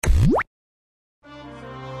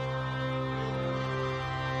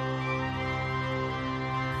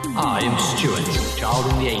I am Stuart, child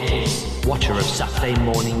in the 80s, watcher of Saturday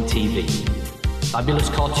morning TV. Fabulous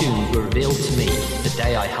cartoons were revealed to me the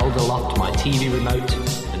day I held aloft my TV remote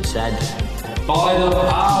and said, "By the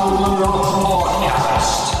power of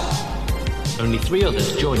podcast." Only 3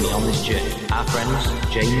 others join me on this journey. Our friends,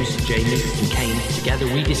 James, Jamie and Kane. Together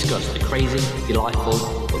we discuss the crazy,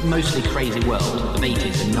 delightful, but mostly crazy world of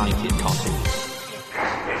 80s and 90s cartoons.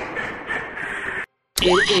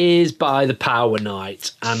 It is By the Power night,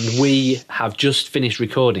 and we have just finished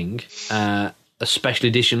recording a special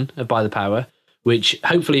edition of By the Power, which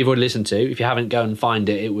hopefully you've already listened to. If you haven't, go and find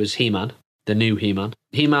it. It was He-Man, the new He-Man.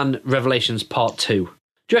 He-Man Revelations Part 2.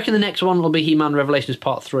 Do you reckon the next one will be He-Man Revelations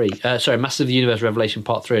Part 3? Sorry, Masters of the Universe Revelation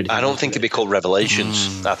Part 3. I don't think it'll be called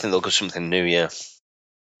Revelations. I think they'll go something new, yeah.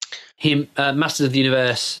 Masters of the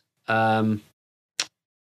Universe, what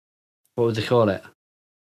would they call it?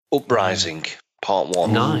 Uprising, Part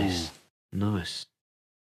 1. Nice.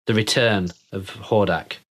 The Return of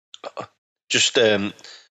Hordak. Just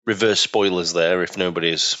reverse spoilers there if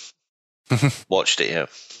nobody's watched it yet.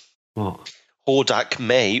 What? Hordak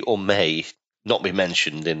may or may not be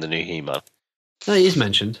mentioned in the new He-Man. No, he is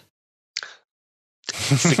mentioned.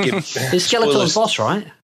 It's Skeletor's boss, right?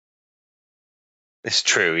 It's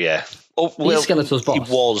true, yeah. Oh, well, he's Skeletor's boss.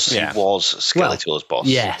 He was Skeletor's boss.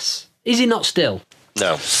 Yes. Is he not still?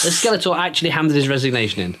 No. Has Skeletor actually handed his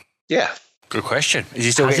resignation in? Yeah. Good question. Is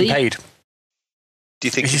he still getting paid? Do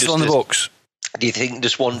you think is he still on the books? Do you think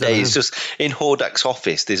just one day he's just in Hordak's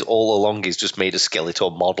office? There's all along he's just made a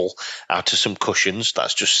Skeletor model out of some cushions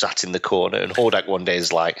that's just sat in the corner, and Hordak one day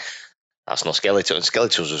is like, "That's not Skeletor," and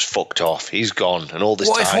Skeletor's just fucked off. He's gone, and all this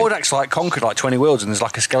what time. What if Hordak's like conquered like 20 worlds, and there's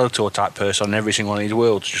like a Skeletor type person in every single one of these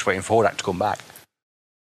worlds, just waiting for Hordak to come back?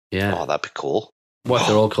 Yeah. Oh, that'd be cool. What if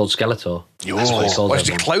they're all called Skeletor? What if it's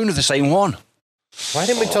a clone of the same one? Why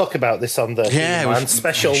didn't we talk about this on the He-Man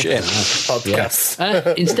special podcast?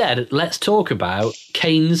 Yeah. Instead, let's talk about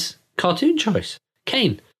Kane's cartoon choice.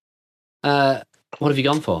 Kane, what have you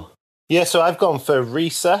gone for? Yeah, so I've gone for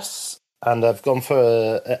Recess, and I've gone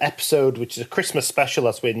for an episode which is a Christmas special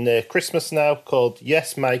as we're near Christmas now, called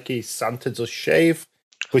Yes, Mikey, Santa Does Shave,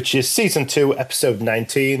 which is Season 2, Episode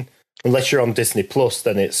 19. Unless you're on Disney Plus,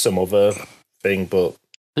 then it's some other thing, but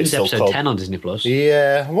I think it's episode 10 on Disney Plus.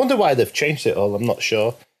 Yeah, I wonder why they've changed it all. I'm not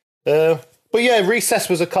sure. But yeah, Recess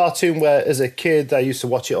was a cartoon where, as a kid, I used to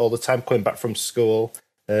watch it all the time coming back from school.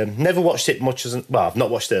 Never watched it much I've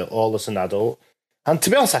not watched it all as an adult. And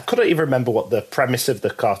to be honest, I couldn't even remember what the premise of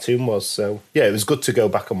the cartoon was. So yeah, it was good to go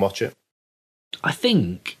back and watch it. I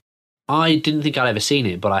didn't think I'd ever seen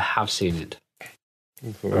it, but I have seen it.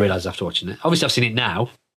 Right. I realised after watching it. Obviously, I've seen it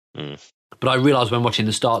now. But I realised when watching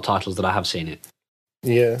the start titles that I have seen it.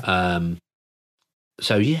 Yeah.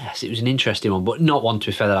 So yes, it was an interesting one, but not one, to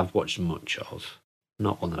be fair, that I've watched much of.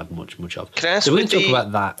 Not one that I've much of. Can I ask so we're going to talk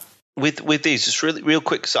about that. With these, just real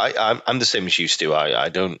quick, because I'm the same as you, Stu. I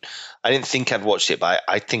didn't think I'd watched it, but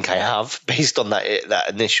I think I have, based on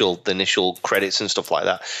the initial credits and stuff like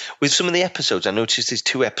that. With some of the episodes, I noticed there's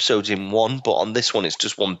 2 episodes in one, but on this one, it's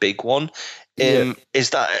just one big one. Is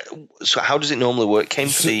that so? How does it normally work? Came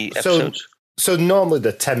for the episodes. So normally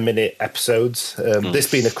the 10-minute episodes.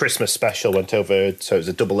 This being a Christmas special went over, so it was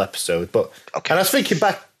a double episode. But and I was thinking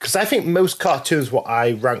back because I think most cartoons, what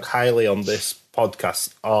I rank highly on this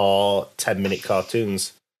podcast, are 10-minute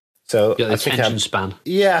cartoons. So the attention span.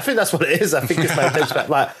 Yeah, I think that's what it is. I think it's my attention span.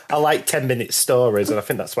 Like I like 10-minute stories, and I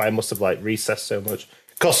think that's why I must have liked Recess so much.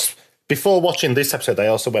 Because before watching this episode, I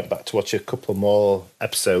also went back to watch a couple more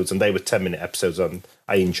episodes, and they were 10-minute episodes, and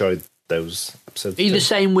I enjoyed those episodes. Are you the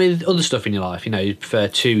same with other stuff in your life? You know, you prefer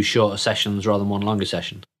 2 shorter sessions rather than 1 longer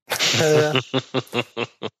session?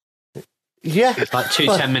 Yeah. Like 2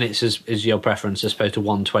 10 minutes is your preference as opposed to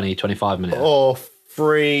 1 20, 25 minutes? Or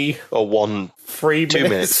 3. Or 1 3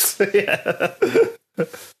 minutes. 2 minutes. Yeah.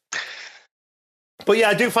 But yeah,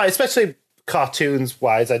 I do find, especially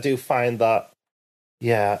cartoons-wise, I do find that,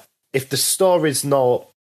 yeah, if the story's not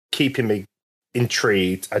keeping me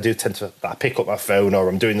intrigued, I do tend to pick up my phone or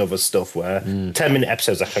I'm doing other stuff where 10-minute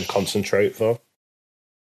episodes I can concentrate for.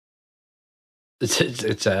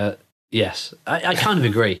 Yes, I kind of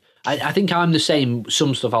agree. I think I'm the same.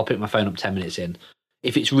 Some stuff I'll pick my phone up 10 minutes in.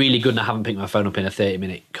 If it's really good and I haven't picked my phone up in a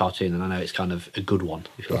 30-minute cartoon, then I know it's kind of a good one,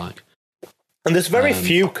 if you like. And there's very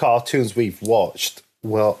few cartoons we've watched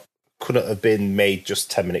couldn't have been made just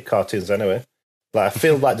 10-minute cartoons anyway. Like I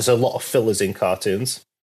feel like there's a lot of fillers in cartoons.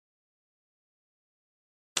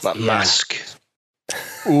 Like Mask.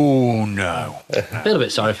 Oh no! I feel a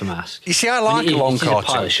bit sorry for Mask. You see, I like a long cartoon. He's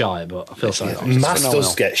a pile of shy, but I feel sorry for him. Mask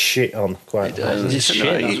does get shit on quite.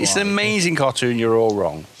 It's an amazing cartoon. You're all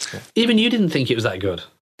wrong. Even you didn't think it was that good.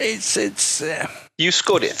 It's. You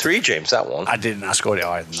scored it 3, James, that one. I didn't. I scored it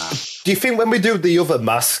higher than that. Do you think when we do the other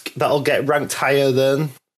mask, that'll get ranked higher than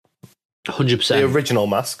 100%. the original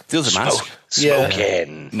mask? The other mask? Yeah.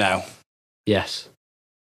 Smoking. No. Yes.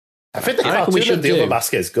 I think the I reckon cartoon we should of the do- other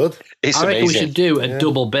mask is good. It's I reckon we amazing. should do a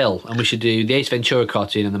double bill, and we should do the Ace Ventura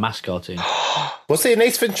cartoon and the Mask cartoon. Was it an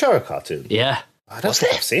Ace Ventura cartoon? Yeah. I don't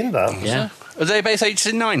think I've seen that. Yeah. Are they based 80s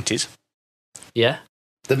and 90s? Yeah.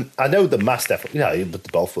 I know the mask definitely. Yeah, but the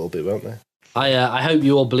both will be, won't they? I hope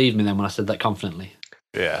you all believed me then when I said that confidently.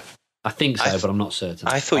 Yeah. I think so, but I'm not certain.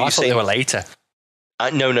 I thought I you thought said they were later.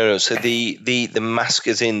 no. So the mask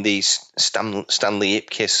is in the Stanley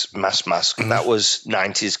Ipkiss mask. That was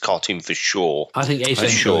 90s cartoon for sure. I think Ace For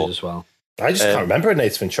Ventura sure. as well. I just can't remember an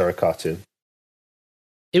Ace Ventura cartoon.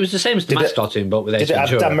 It was the same as the Did Mask it- cartoon, but with Ace Did it have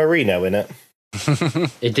Ventura. Dan Marino in it?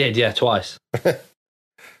 It did, yeah, twice. I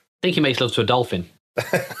think he makes love to a dolphin.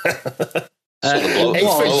 bloke- Ace Oh,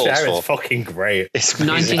 Ventura oh, is fucking great. It's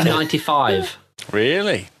amazing. 1995,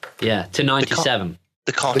 Really? yeah, to 97.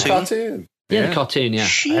 The The cartoon. cartoon. Yeah, Yeah. the cartoon, yeah. I've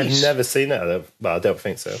Jeez. never seen it. I don't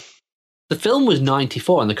think so. The film was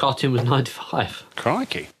 94 and the cartoon was 95.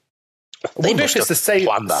 Crikey. I wonder if must it's the have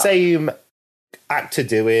planned that. same actor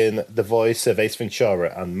doing the voice of Ace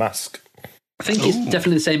Ventura and Mask. I think it's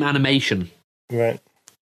definitely the same animation Right.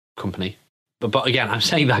 company. But again, I'm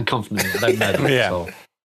saying that confidently. I don't know that Yeah. at all.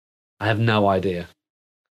 I have no idea.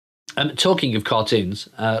 Talking of cartoons,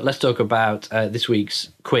 let's talk about this week's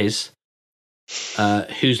quiz.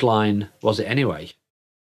 Whose line was it anyway?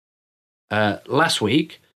 Last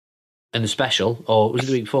week in the special, or was it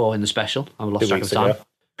the week before in the special? I've lost 2 track of weeks time. ago. A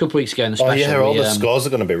couple of weeks ago in the Oh special. yeah, all we, the scores are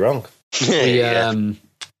going to be wrong.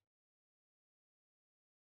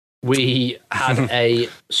 we had a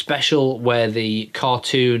special where the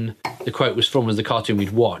cartoon, the quote was from was the cartoon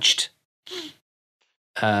we'd watched.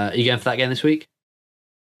 Are you going for that again this week?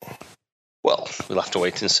 Well, we'll have to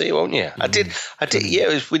wait and see, won't you? I did.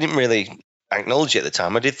 Yeah, we didn't really acknowledge it at the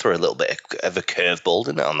time. I did throw a little bit of a curveball,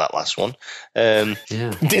 didn't I, on that last one? Yeah.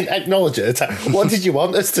 Didn't acknowledge it. What did you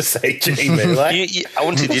want us to say, Jamie? Like, I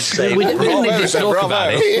wanted you to say. We didn't need to talk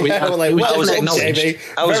about it. yeah, we're like, we well just done, acknowledged. Jamie.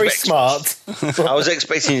 I was Very vex- smart. I was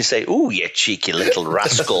expecting you to say, "Oh, you cheeky little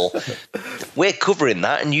rascal! We're covering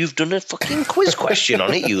that, and you've done a fucking quiz question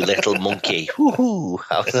on it, you little monkey." Woohoo!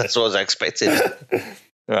 That's what I was expecting.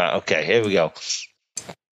 Right, okay, here we go.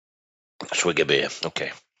 Swig a beer.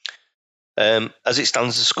 Okay. As it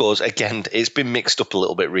stands, the scores again. It's been mixed up a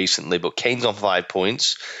little bit recently, but Kane's on 5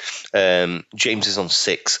 points, James is on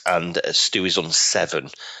 6, and Stu is on 7.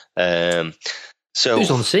 So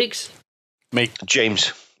Who's on 6? Me.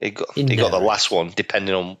 James, he got No. the last one,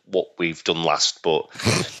 depending on what we've done last, but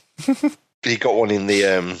he got one in the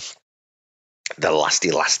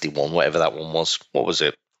lasty one, whatever that one was. What was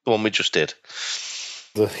it? The one we just did.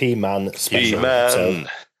 The He-Man special. He-Man. So,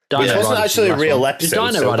 Dino Which wasn't Riders actually was a real last one. episode, It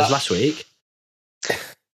was Dino so Riders that- last week.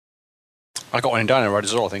 I got one in Dino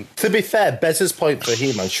Riders as well, I think. to be fair, Bez's point for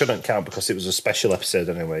He-Man shouldn't count because it was a special episode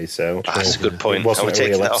anyway. So That's a good point. it wasn't Are we a real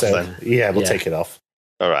taking that off episode. then? Yeah, we'll Yeah. take it off.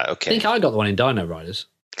 All right, I okay. think I got the one in Dino Riders.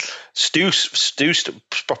 Stu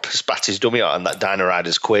proper spat his dummy out on that Dino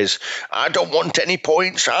Riders quiz. I don't want any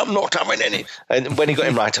points. I'm not having any. And when he got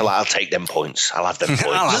him right, I'll take them points. I'll have them points.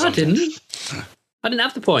 No, I didn't. I didn't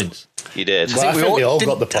have the points. You did. Well, I think we all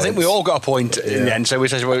got the I think we points. all got a point in the end, so we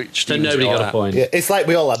said, well, So nobody got a point. Yeah, it's like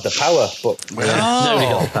we all had the power, but Nobody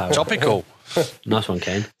got the power. Topical. Nice one,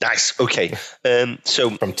 Kane. Nice. Okay.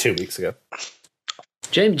 So from 2 weeks ago.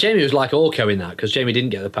 Jamie was like Orko in that because Jamie didn't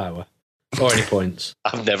get the power or any points.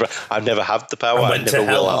 I've never had the power. I I went to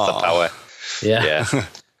never will hell. have the power. Yeah. Yeah.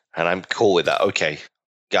 And I'm cool with that. Okay.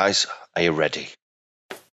 Guys, are you ready?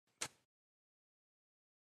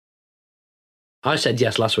 I said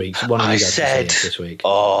yes last week. One of I you guys said said, yes this week.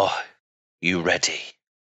 "Oh, you ready?"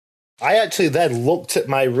 I actually then looked at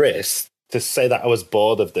my wrist to say that I was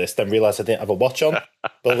bored of this, then realised I didn't have a watch on.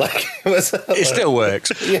 But like, it was. It still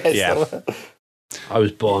works. Yeah. it Yeah. still- I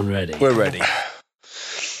was born ready. We're ready.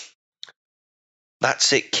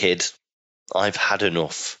 That's it, kid. I've had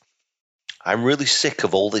enough. I'm really sick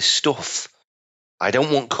of all this stuff. I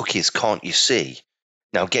don't want cookies, can't you see?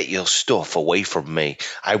 Now get your stuff away from me.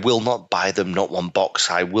 I will not buy them, not one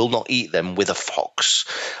box. I will not eat them with a fox.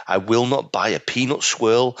 I will not buy a peanut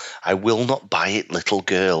swirl. I will not buy it, little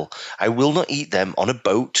girl. I will not eat them on a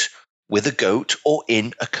boat, with a goat, or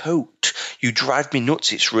in a coat. You drive me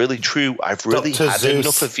nuts, it's really true. I've really Dr. had Zeus.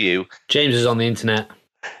 enough of you. James is on the internet.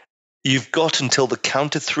 You've got until the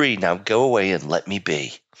count of 3. Now go away and let me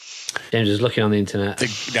be. James is looking on the internet.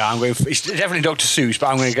 No, I'm going for, it's definitely Dr. Seuss, but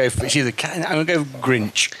I'm going to go for, it's either I'm going to go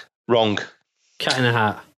Grinch. Wrong. Cat in a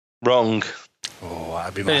Hat. Wrong. Oh,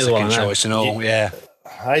 that'd be my Here's one, second I know. choice and all. Yeah.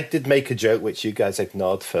 I did make a joke which you guys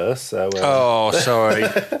ignored first. So Oh, sorry.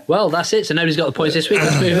 Well, that's it. So nobody's got the points this week.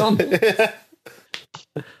 Let's move on.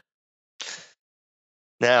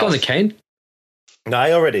 Now, Go on, then, Kane. no,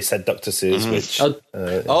 I already said Dr. Seuss, which.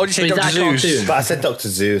 Oh, did you say Is Dr. that a Zeus? cartoon? But I said Dr.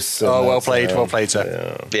 Zeus. Oh, well that's, played,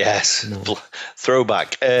 sir. yes,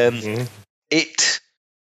 throwback. It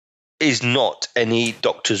is not any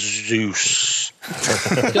Dr. Zeus.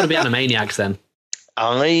 It's got to be Animaniacs then.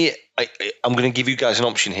 I'm going to give you guys an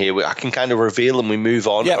option here. I can kind of reveal and we move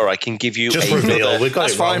on, Yep. or I can give you Just another. reveal. We got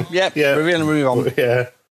That's it fine. wrong. Yep. Yeah. Reveal and move on. Yeah.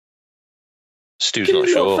 Stu's Look at not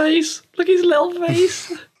his little sure. face. Look at his little face.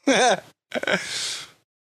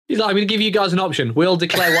 He's like, I'm going to give you guys an option. We'll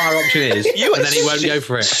declare what our option is, and then he won't go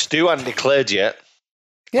for it. Stu hadn't declared yet.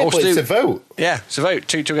 Yeah, Oh, but it's Stu. a vote. Yeah, it's a vote.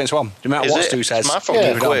 2 against 1. No matter Is what it? Stu says. It's my We've fucking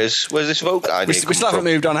moved on. quiz. Where's this vote idea? We come still haven't from?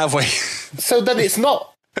 moved on, have we? So then it's not.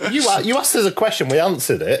 You asked us a question, we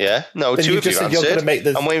answered it. Yeah, no, Then two you of you just said you're answered. gonna make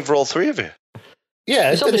the- I'm waiting for all three of you.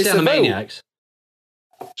 Yeah, It's then obviously a vote. Animaniacs.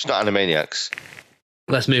 It's not Animaniacs.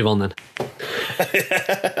 Let's move on then.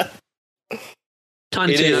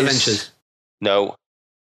 Tiny It Toon is- Adventures. No.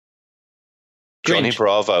 Johnny Grinch.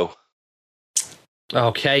 Bravo.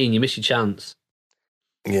 Oh, Kane, you missed your chance.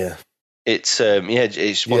 Yeah. It's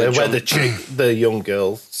it's one Yeah, of where John, the chick, the young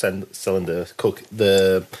girl selling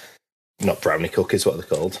the not brownie cookies, what are they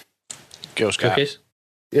called? Girl Scout. Cookies.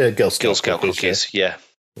 Yeah, Girl Scout, Girl Scout cookies. Yeah.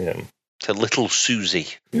 Yeah. To little Susie.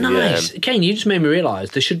 Nice. Kane, you just made me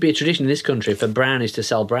realise there should be a tradition in this country for brownies to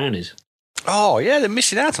sell brownies. Oh, yeah, they're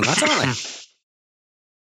missing out on that, aren't they?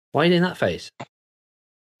 Why are you doing that face?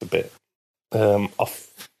 A bit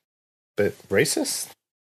off, bit racist.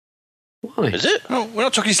 Why? Is it? Oh, we're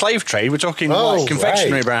not talking slave trade. We're talking like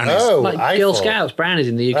confectionery right. brownies. Oh, Like I Girl thought- Scouts brownies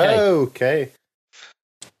in the UK. Okay.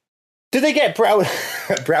 Do they get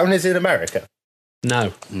brownies in America?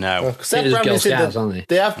 No. No. 'Cause they They're have just Girl brownies in Scouts, the- aren't they?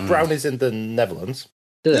 They have brownies in the Netherlands.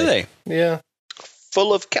 Do Do they? they? Yeah.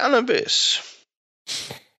 Full of cannabis.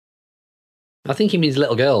 I think he means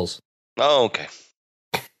little girls. Oh, okay.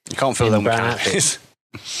 You can't fill In them with brown cannabis.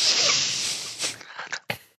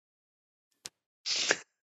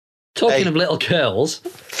 Talking Hey. of little girls,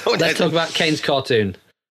 let's talk about Kane's cartoon,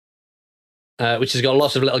 which has got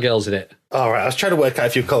lots of little girls in it. All right. I was trying to work out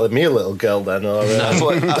if you calling me a little girl then, or I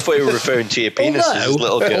thought you were referring to your penis as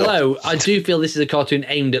little girl. Although I do feel this is a cartoon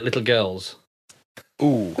aimed at little girls.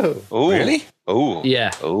 Ooh. Ooh. Really? Ooh.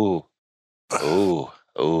 Yeah. Ooh. Ooh.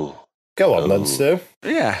 Ooh. go on then, Oh. Stu.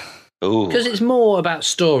 Yeah. Ooh. Because it's more about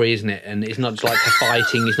story, isn't it? And it's not just like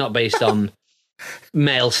fighting. It's not based on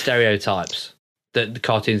male stereotypes that the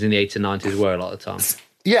cartoons in the 80s and 90s were a lot of the time.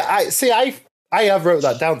 Yeah, I have wrote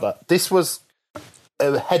that down. That this was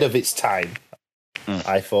ahead of its time.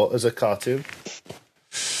 I thought as a cartoon,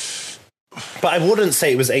 but I wouldn't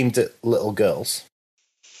say it was aimed at little girls.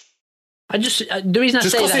 I just the reason I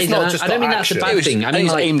Just say 'cause that it's is not I just don't mean got that's a action. bad It was, thing. I mean,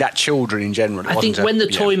 it's like, aimed at children in general. I think when the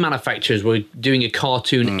toy manufacturers were doing a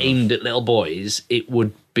cartoon aimed at little boys, it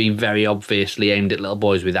would be very obviously aimed at little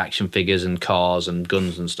boys with action figures and cars and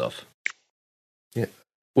guns and stuff. Yeah.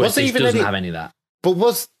 Whereas Was there this even doesn't any- have any of that. But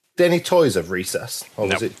was there any toys of Recess, or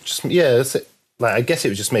was No. it just Is it, like I guess it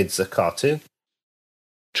was just made as a cartoon.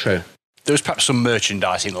 True. There was perhaps some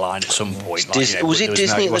merchandising line at some point. Like, Dis- you know, was but it there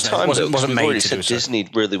Disney no, at the time? Wasn't, though? 'Cause wasn't we've made already to said do so. Disney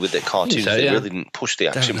really with their cartoons. so, They yeah. really didn't push the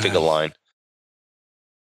action Don't figure know. line.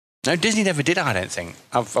 No, Disney never did, I don't think.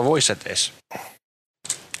 I've always said this.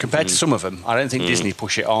 Compared to some of them, I don't think Disney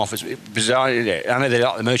push it off as bizarre. I know they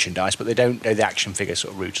like the merchandise, but they don't go the action figure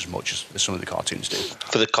sort of route as much as some of the cartoons do.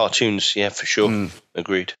 For the cartoons, yeah, for sure.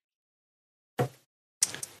 Agreed.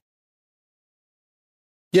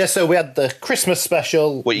 Yeah, so we had the Christmas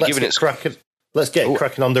special. What are you giving it? Let's get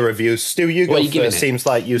cracking on the reviews. Stu, you What go are you giving first. it? Seems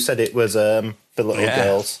like you said it was for little Yeah.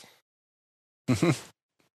 girls. I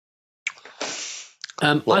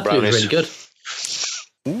thought it was brownies. really good.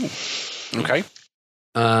 Okay.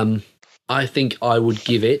 I think I would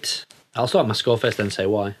give it. I'll start my score first, then say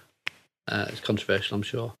why. It's controversial, I'm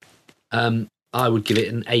sure. I would give it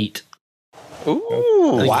an 8. Ooh. I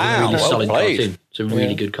think it's a Wow, really well solid played. cartoon. It's a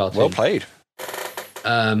really good cartoon. Well played.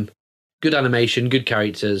 Good animation, good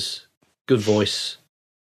characters, good voice,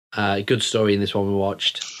 good story in this one we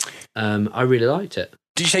watched. I really liked it.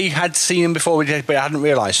 Did you say you had seen them before, but I hadn't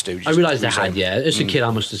realised, Stu? I realised I had, yeah. As a kid,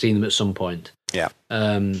 I must have seen them at some point. Yeah.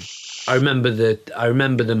 I remember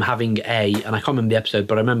them having and I can't remember the episode,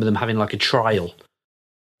 but I remember them having like a trial,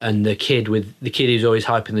 and the kid who's always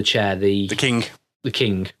hyping the chair, the The king.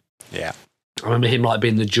 Yeah. Yeah. I remember him like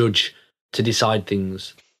being the judge to decide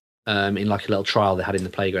things in like a little trial they had in the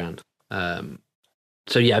playground.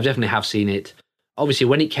 So yeah, I definitely have seen it. obviously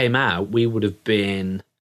when it came out, we would have been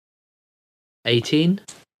 18.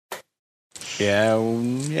 Yeah,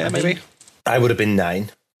 maybe. I would have been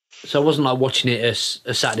 9. So I wasn't like watching it as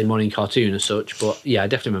a Saturday morning cartoon as such, but yeah, I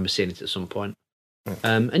definitely remember seeing it at some point.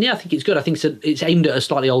 And yeah, I think it's good. I think it's aimed at a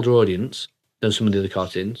slightly older audience than some of the other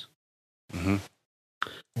cartoons. Mm-hmm.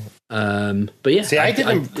 But yeah, See, I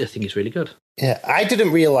think it's really good. Yeah, I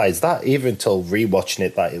didn't realise that even until rewatching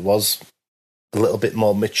it, that it was a little bit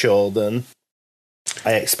more mature than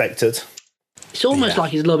I expected. It's almost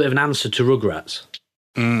like it's a little bit of an answer to Rugrats,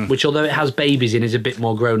 which, although it has babies in, is a bit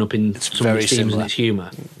more grown up in some of its themes and its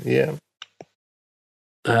humour. Yeah.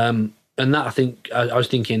 And that, I think, I was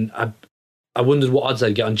thinking, I wondered what odds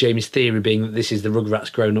I'd get on Jamie's theory being that this is the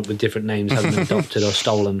Rugrats grown up with different names, having been adopted or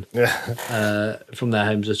stolen from their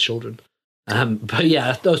homes as children. But yeah,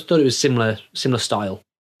 I thought it was similar style.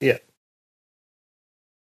 Yeah.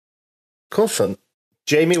 Cool fun.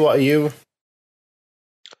 Jamie, what are you?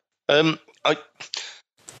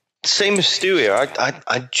 Same as Stu here.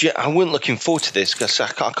 I wasn't looking forward to this because I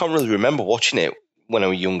can't really remember watching it when I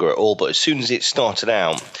was younger at all. But as soon as it started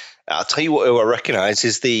out, I'll tell you who I recognise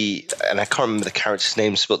is and I can't remember the character's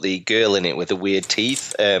names, but the girl in it with the weird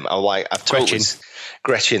teeth.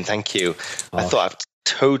 Gretchen, thank you. Oh. I thought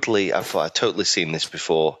I've totally seen this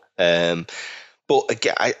before. But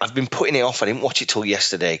again, I've been putting it off. I didn't watch it till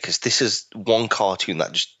yesterday because this is one cartoon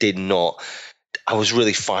that just did not. I was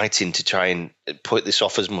really fighting to try and put this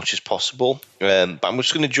off as much as possible. But I'm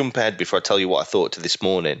just going to jump ahead before I tell you what I thought to this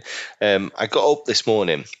morning. I got up this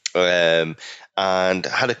morning and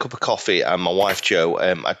had a cup of coffee, and my wife Jo,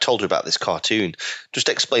 I told her about this cartoon, just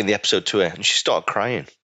explained the episode to her, and she started crying.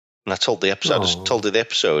 And I told the episode. I just told her the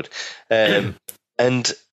episode,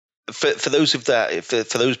 and for those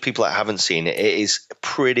for those people that haven't seen it, it is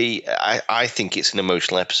pretty. I think it's an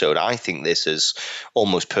emotional episode. I think this is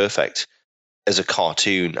almost perfect as a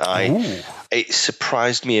cartoon. It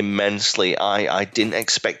surprised me immensely. I didn't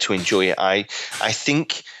expect to enjoy it. I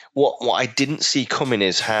think what I didn't see coming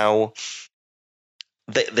is how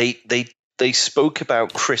they spoke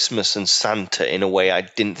about Christmas and Santa in a way I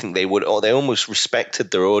didn't think they would, or they almost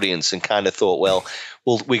respected their audience and kind of thought, well,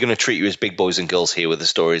 we're going to treat you as big boys and girls here with the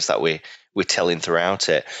stories that we're telling throughout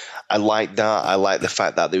it. I like that. I like the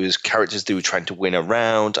fact that there was characters they were trying to win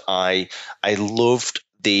around. I loved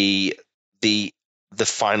the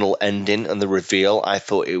final ending and the reveal. I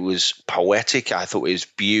thought it was poetic. I thought it was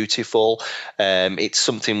beautiful. It's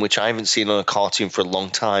something which I haven't seen on a cartoon for a long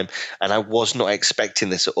time, and I was not expecting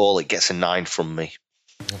this at all. It gets a 9 from me.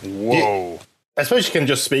 Whoa! I suppose you can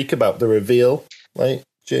just speak about the reveal, like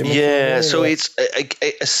Jamie. Yeah. So it's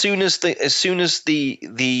as soon as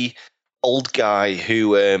the old guy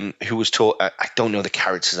who was taught. I don't know the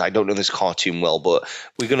characters. I don't know this cartoon well, but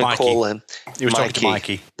we're going to call him. You were talking to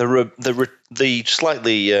Mikey. The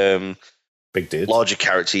slightly big dude, larger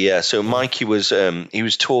character. Yeah. So Mikey was he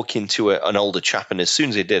was talking to an older chap, and as soon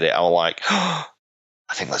as he did it, I was like, oh,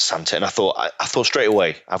 I think that's Santa. And I thought straight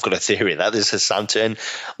away, I've got a theory that this is Santa. And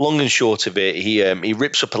long and short of it, he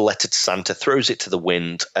rips up a letter to Santa, throws it to the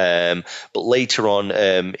wind. But later on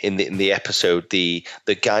in the episode, the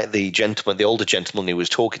older gentleman he was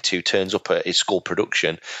talking to turns up at his school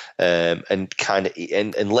production and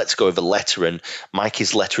lets go of a letter. And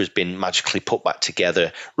Mikey's letter has been magically put back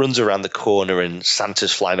together, runs around the corner, and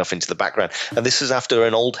Santa's flying off into the background. And this is after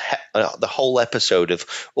the whole episode of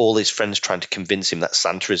all his friends trying to convince him that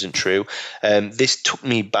Santa isn't true. This took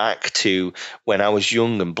me back to when I was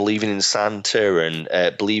young and believing in Santa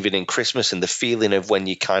and believing in Christmas, and the feeling of when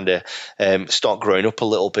you kind of start growing up a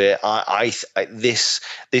little bit.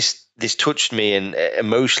 This touched me and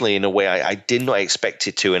emotionally in a way I did not expect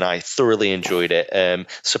it to, and I thoroughly enjoyed it.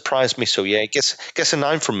 Surprised me, so yeah, it gets a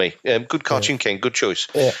 9 from me. Good cartoon, Ken. Good choice.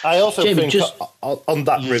 Yeah, I also think on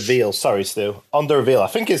that reveal. Sorry, Stu. On the reveal, I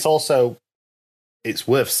think it's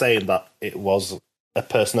worth saying that it was a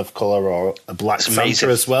person of color or a black Santa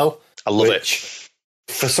as well. I love it.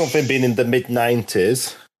 For something being in the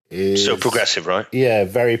mid-90s is so progressive, right? Yeah,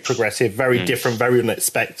 very progressive, very different, very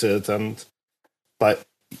unexpected, and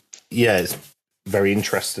it's very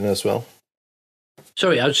interesting as well.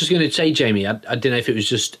 Sorry, I was just going to say, Jamie, I don't know if it was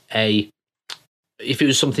just if it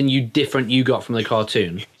was something different you got from the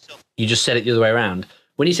cartoon. You just said it the other way around.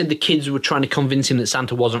 When he said the kids were trying to convince him that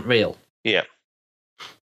Santa wasn't real. Yeah.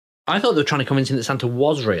 I thought they were trying to convince him that Santa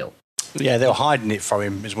was real. Yeah, they were hiding it from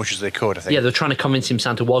him as much as they could, I think. Yeah, they were trying to convince him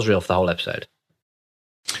Santa was real for the whole episode.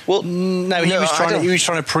 Well, no, he was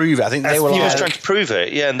trying to prove it. I think he was trying to prove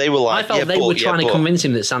it. Yeah, and they were like, I felt they were trying to convince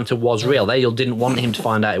him that Santa was real. They didn't want him to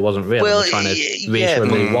find out it wasn't real. Well, they were trying to reassure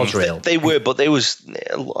him that it was real. They were, but there was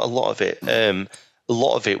a lot of it. a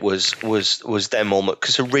lot of it was them almost,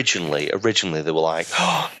 because originally they were like,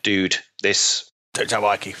 oh, dude, this. Don't tell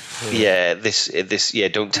Mikey. Yeah, this. Yeah,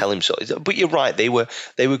 don't tell him so. But you're right. They were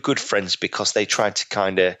good friends because they tried to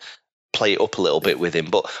kind of play it up a little bit with him.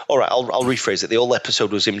 But all right, I'll rephrase it. The whole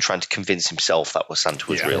episode was him trying to convince himself that Santa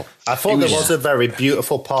was real. I thought there was a very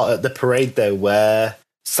beautiful part at the parade though, where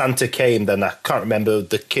Santa came. Then I can't remember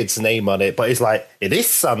the kid's name on it, but he's like, "It is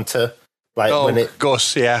Santa." Like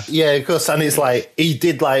Gus, yeah, Gus, and it's like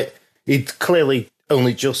he'd clearly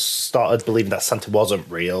only just started believing that Santa wasn't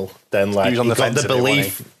real. Then like he got the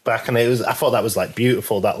belief back, and I thought that was like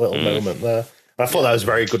beautiful, that little moment there. And I thought that was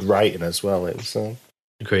very good writing as well. It was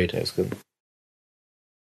agreed. It was good.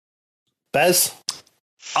 Bez,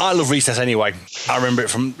 I love Recess anyway. I remember it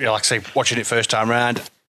from, like I say, watching it first time round.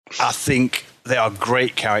 I think they are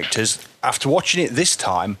great characters. After watching it this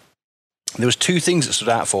time, there was two things that stood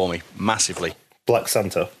out for me massively. Black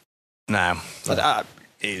Santa. No.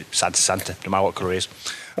 Santa, no matter what colour he is.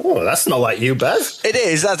 Oh, that's not like you, Bez. It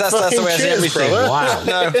is. That's the way I see everything. Brother. Wow.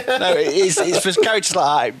 No, it's for characters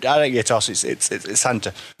like that. I don't get tossed. It's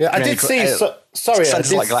Santa. Yeah, I did see.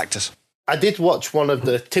 Santa's like Galactus. I did watch one of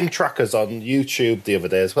the Tim Trackers on YouTube the other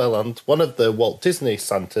day as well, and one of the Walt Disney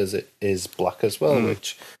Santas is black as well,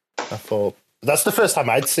 which I thought that's the first time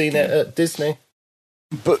I'd seen it at Disney.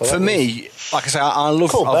 But for me, like I say, I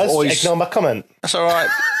love. Cool, I've Bez, always ignore my comment. That's all right.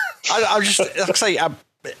 I just like I say,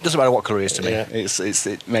 it doesn't matter what colour it is to me. Yeah.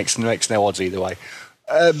 It makes no odds either way.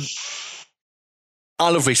 I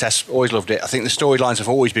love Recess. Always loved it. I think the storylines have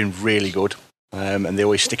always been really good, and they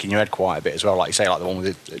always stick in your head quite a bit as well. Like you say, like the one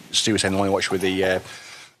with Stu was saying, the one you watched with the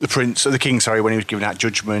prince or the king. Sorry, when he was giving out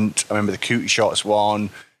judgment. I remember the Cootie Shots one.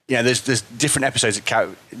 Yeah, there's different episodes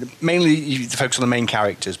that mainly you focus on the main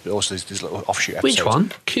characters, but also there's little offshoot episodes. Which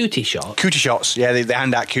one? Cootie Shot? Cootie Shots. Yeah, they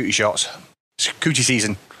hand out Cootie Shots. It's Cootie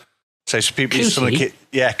season. So people, some of the kids,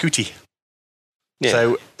 Cootie. Yeah.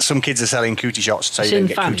 So some kids are selling Cootie Shots, so you don't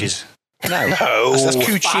get cooties. No, that's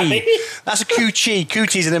Coochie. That's a Coochie.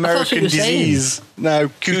 Cootie's an American disease. No,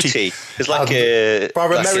 Cootie. It's like a... For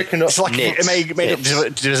our American... It's like a made up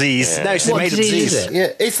disease. Yeah. No, it's a made up disease. Is it?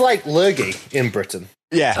 Yeah, it's like lurgy in Britain.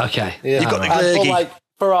 Yeah. Okay. Yeah. You've got the lurgy.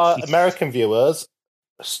 For our American viewers,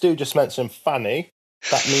 Stu just mentioned fanny.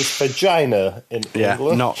 That means vagina in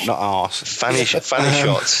England. Not arse. Fanny shots.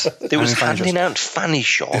 They was handing out fanny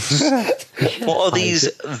shots. What are these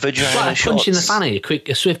vagina like shots? A punch in the fanny,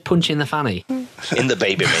 a swift punch in the fanny. In the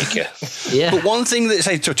baby maker. Yeah. But one thing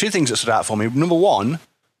two things that stood out for me. Number one,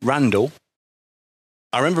 Randall.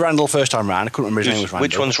 I remember Randall first time round. I couldn't remember his name was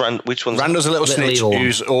Randall. Which one's Randall's a little snitch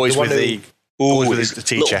who's always with the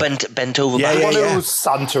teacher. Bent over back. The one who's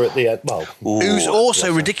Santa at the end. Well, who's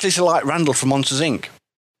also ridiculously like Randall from Monsters Inc.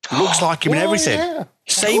 Looks like him and everything. Yeah.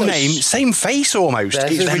 Same name, same face almost.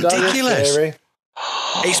 It's ridiculous.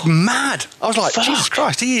 It's mad. I was like, Jesus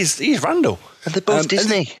Christ, he is Randall. And they're both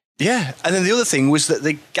Disney. And then the other thing was that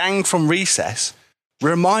the gang from Recess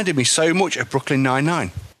reminded me so much of Brooklyn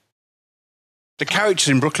Nine-Nine. The characters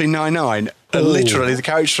in Brooklyn Nine-Nine are literally the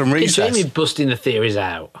characters from Recess. It's me busting the theories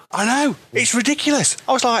out. I know. It's ridiculous.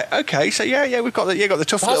 I was like, okay, so we've got the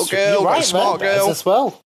tough little girl, got the smart girl as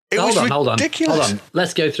well. Hold ridiculous. on.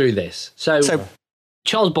 Let's go through this. So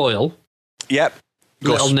Charles Boyle. Yep.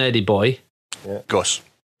 Little nerdy boy. Yeah. Gus.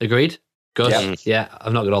 Agreed? Gus? Yep. Yeah,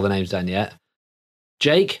 I've not got all the names down yet.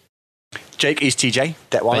 Jake is TJ,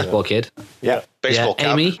 Detweiler. Baseball kid. Yeah. Baseball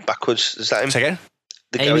cap. Amy. Backwards. Is that him? Say again?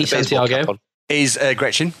 Amy Santiago. Is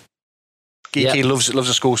Gretchen. Geeky, loves the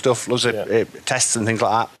school stuff, loves tests and things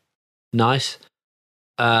like that. Nice.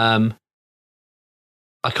 I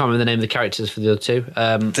can't remember the name of the characters for the other two.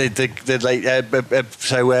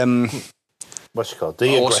 What's she called?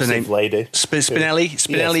 The aggressive lady. Spinelli.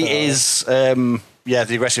 Spinelli is the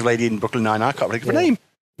aggressive lady in Brooklyn Nine-Nine. I can't think of her name.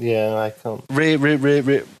 Yeah, I can't. Can't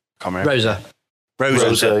remember.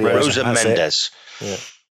 Rosa Mendes.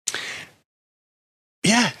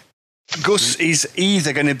 Yeah. Gus is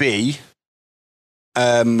either going to be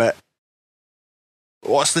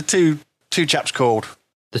what's the two chaps called?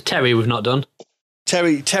 The Terry we've not done.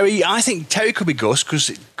 Terry. I think Terry could be Gus because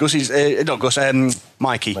Gus is not Gus.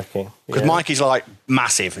 Mikey. Because Mikey's like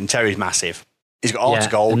massive and Terry's massive. He's got heart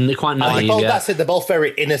of gold. And they're quite naive. That's it. They're both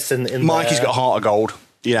very innocent. Mikey's got a heart of gold.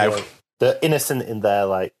 You know, they're innocent in their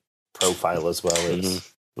like profile as well.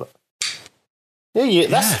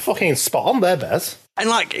 That's fucking spot on there, Bez. And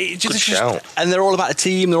like, and they're all about a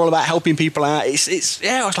team. They're all about helping people out. It's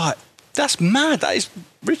I was like, that's mad. That is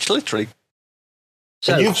rich, literally.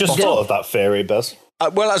 So you've just thought of that theory, Bez?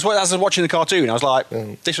 Well, as I was watching the cartoon, I was like,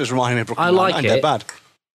 this was reminding me of Brooklyn Nine-Nine. I like it. Bad.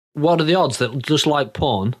 What are the odds that just like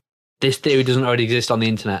porn, This theory doesn't already exist on the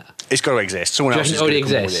internet. It's got to exist. Someone else reckon is it going already to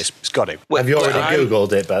come up with exists? this. It's got to. Have you already I'm-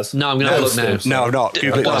 Googled it, Baz? No, I'm going to have a look now. No, I'm not.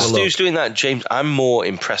 Google it While now. have a look. Stu's doing that, James, I'm more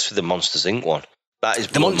impressed with the Monsters Inc. one. That is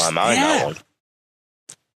blowing my mind, that one.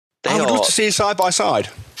 I would love to see it side by side.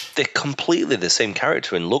 They're completely the same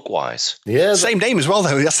character in look-wise. Yeah. Same name as well,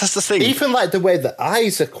 though. That's the thing. Even like the way the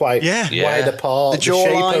eyes are quite Yeah. wide Yeah. apart, The the shape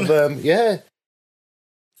jawline. of them. Yeah.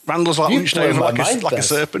 Randall's like You hunched blow over my like mind, a Baz.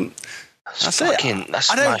 serpent. That's it. That's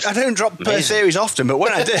I don't drop amazing. theories often, but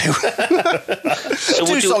when I do, So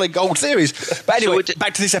two we'll do- solid gold theories. But anyway, we'll do-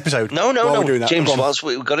 back to this episode. No, While we're doing that, James. go on. Whilst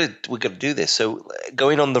we've got to do this. So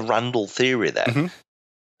going on the Randall theory there, Mm-hmm.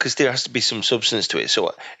 because there has to be some substance to it.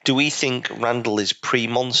 So do we think Randall is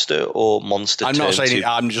pre-monster or monster? I'm not turned saying. to-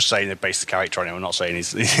 I'm just saying they based the character on him. I'm not saying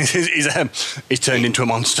he's turned into a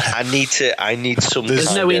monster. I need some. There's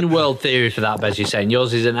kind no of- in-world theory for that, Bez, you're saying.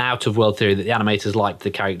 Yours is an out-of-world theory that the animators liked the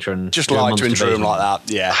character and Just drew a like to monster intro him version. like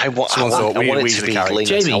that. Yeah. I Someone thought we want it need to the be character. linked.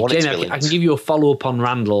 Jamie, I want it to be I linked. can give you a follow-up on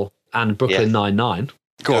Randall and Brooklyn Yeah. Nine-Nine,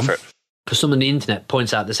 Go on. for it. because someone on the internet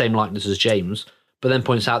points out the same likeness as James, but then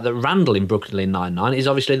points out that Randall in Brooklyn Nine-Nine is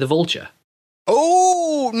obviously the Vulture.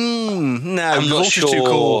 Oh no! I'm The not Vulture's sure. too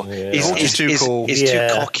cool. Yeah. The Vulture's too cool. He's Yeah.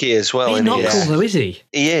 too cocky as well. He's isn't not he? cool though, is he?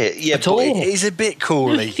 Yeah, At but all. He's a bit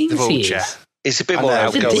coolly, Who thinks the he Vulture. is? It's a bit I more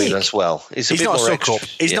know. He's a outgoing dick. as well. He's a He's bit not a more suck up. extra-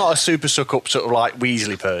 He's yeah. not a super suck up sort of like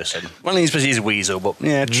Weasley person. Well, he's a Weasel, but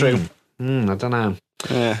yeah, true. I don't know.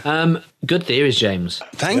 Yeah. Good theories, James.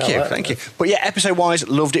 Thank Yeah, you, I like thank you. But yeah, episode wise,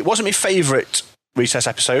 loved it. Wasn't my favourite recess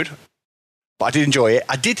episode, but I did enjoy it.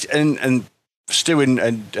 I did, and Stu and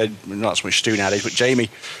not so much Stu nowadays, but Jamie.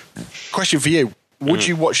 Question for you: would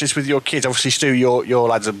you watch this with your kids? Obviously, Stu, your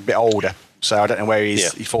lad's a bit older, so I don't know where he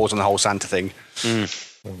falls on the whole Santa thing.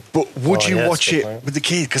 But would Oh, you yeah, watch that's a good it point. with the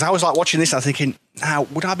kids? Because I was like watching this and I'm thinking, now,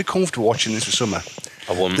 would I be comfortable watching this for summer?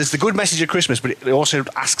 I wouldn't. There's the good message of Christmas, but it also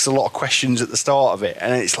asks a lot of questions at the start of it.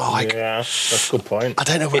 And it's like, Yeah, that's a good point. I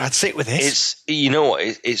don't know where I'd sit with this. It's you know what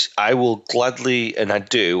it's I will gladly and I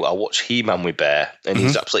do I'll watch He-Man with Bear and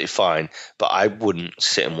he's absolutely fine, but I wouldn't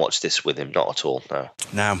sit and watch this with him, not at all. No.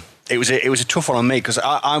 No, it was a tough one on me because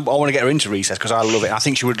I want to get her into Recess because I love it. I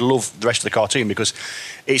think she would love the rest of the cartoon because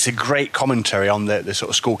it's a great commentary on the sort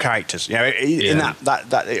of school characters. You know, in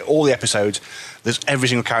that all the episodes, there's every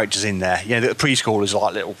single character's in there. You know, the preschoolers are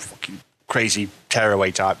like little fucking crazy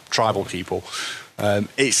tearaway type tribal people.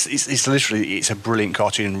 It's literally a brilliant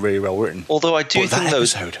cartoon and really well written. Although I do But think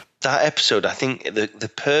that that episode, I think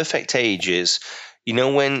the perfect age is, you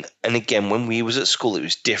know, when we was at school, it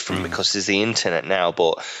was different because there's the internet now.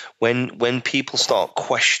 But when people start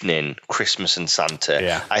questioning Christmas and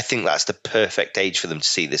Santa, I think that's the perfect age for them to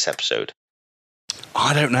see this episode.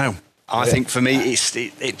 I don't know. I think for me,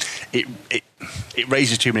 it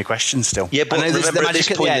raises too many questions still. Yeah, but I know there's the remember at magic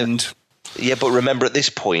this at the point- end. Yeah, but remember at this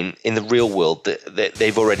point in the real world that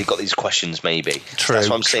they've already got these questions. Maybe True, that's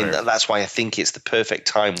what I'm saying. true. That's why I think it's the perfect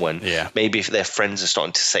time when maybe if their friends are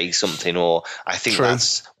starting to say something, or I think True.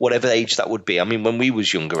 that's whatever age that would be. I mean, when we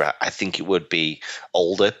was younger, I think it would be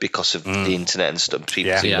older because of the internet and stuff.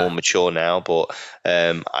 People seem more mature now, but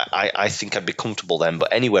I think I'd be comfortable then.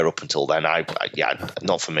 But anywhere up until then,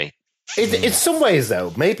 not for me. In some ways,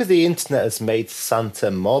 though, maybe the internet has made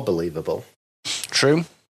Santa more believable. True.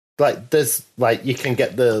 Like, there's you can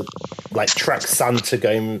get the track Santa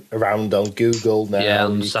going around on Google now. Yeah,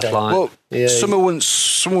 on You can- satellite. Well, Yeah. someone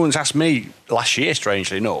once asked me last year,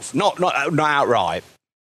 strangely enough, not outright.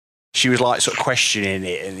 She was like sort of questioning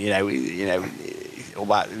it, and you know, all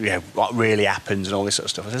that, what really happens and all this sort of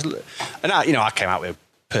stuff. I says, look, and I came out with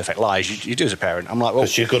perfect lies. You do as a parent. I'm like, well,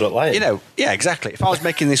 Because you're good at lying. yeah, exactly. If I was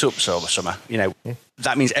making this up over summer,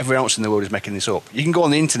 that means everyone else in the world is making this up. You can go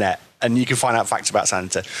on the internet and you can find out facts about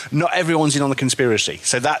Santa. Not everyone's in on the conspiracy.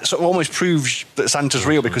 So that sort of almost proves that Santa's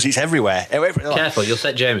real because it's everywhere. Careful, you'll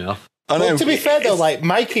set Jamie off. I know. Well, to be fair, though,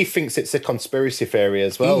 Mikey thinks it's a conspiracy theory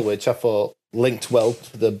as well, which I thought linked well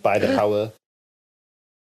to the By the Power.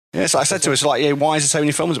 Yeah, so I said to her, why is there so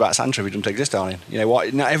many films about Santa if he doesn't exist, darling? Why?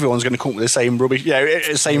 Not everyone's going to come up with the same rubbish,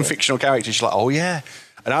 same fictional character. She's like, oh yeah.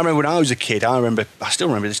 And I remember when I was a kid, I still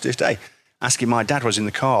remember this to this day, asking my dad was in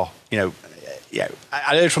the car.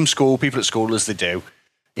 I heard from school, people at school, as they do.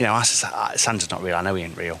 I said, Santa's not real. I know he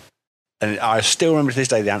ain't real. And I still remember to this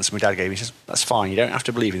day the answer my dad gave me. He says, that's fine. You don't have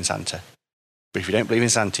to believe in Santa. But if you don't believe in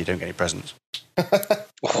Santa, you don't get any presents.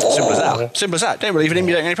 Simple as that. Simple as that. Don't believe in him,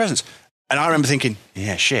 you don't get any presents. And I remember thinking,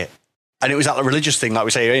 yeah, shit. And it was like a religious thing, like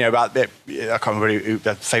we say, about I can't remember who,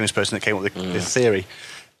 the famous person that came up with the theory.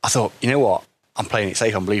 I thought, you know what? I'm playing it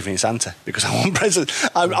safe. I'm believing in Santa because I want presents.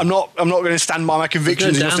 I'm not going to stand by my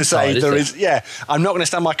convictions enough to say there is. Yeah, I'm not going to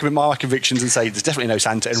stand by my convictions and say there's definitely no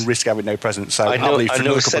Santa and risk having no presents. So I believe for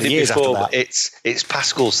another couple of years after that. It's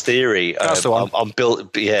Pascal's theory. That's the one. I'm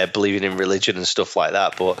built, believing in religion and stuff like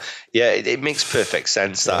that. But yeah, it makes perfect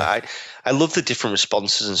sense. That I love the different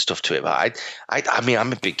responses and stuff to it. But I mean,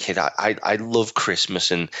 I'm a big kid. I love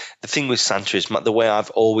Christmas, and the thing with Santa is the way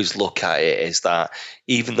I've always looked at it is that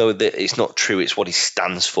even though it's not true, it's what he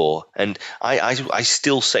stands for. And I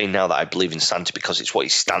still say now that I believe in Santa because it's what he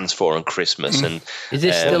stands for on Christmas. And is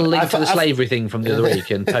this still linked to the slavery thing from the other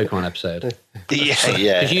week in Pokemon episode?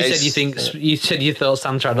 Yeah. Because you said you thought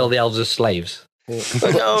Santa had all the elves as slaves. I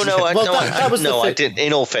didn't.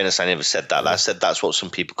 In all fairness, I never said that. I said that's what some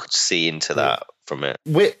people could see into that from it.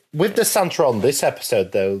 With the Santa on this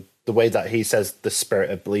episode, though, the way that he says the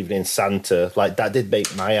spirit of believing in Santa, like that did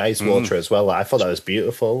make my eyes water as well. Like, I thought that was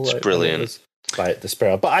beautiful. It's brilliant. Like the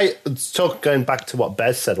spirit. But going back to what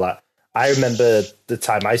Bez said, like I remember the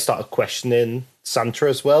time I started questioning Santa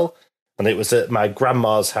as well, and it was at my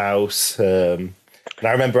grandma's house, and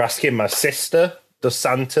I remember asking my sister, "Does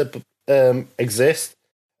Santa exist?"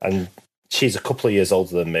 And she's a couple of years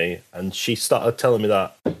older than me, and she started telling me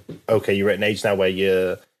that, okay, you're at an age now where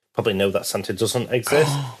you probably know that Santa doesn't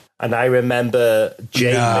exist. And I remember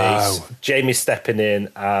Jamie stepping in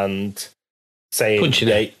and saying, punching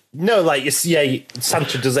it. No, like,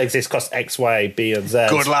 Santa does exist because X, Y, B, and Z.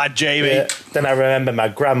 Good lad, Jamie. Yeah. Then I remember my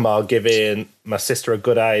grandma giving my sister a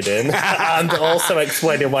good hiding and also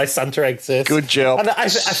explaining why Santa exists. Good job. And I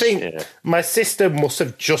think my sister must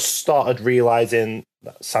have just started realising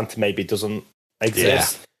that Santa maybe doesn't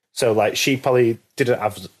exist. Yeah. So, like, she probably didn't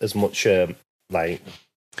have as much,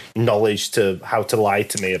 knowledge to how to lie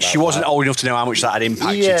to me about. She wasn't old enough to know how much that had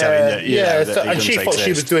impacted. And she thought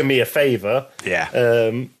she was doing me a favour. Yeah,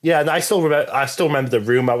 and I still remember the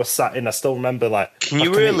room I was sat in. I still remember Can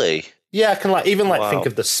you really? I can think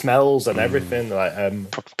of the smells and everything.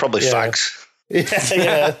 Probably fags.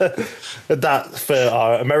 Yeah. That for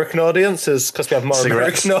our American audience is because we have more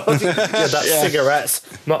cigarettes. American audience. That's cigarettes,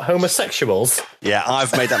 not homosexuals. Yeah,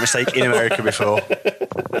 I've made that mistake in America before.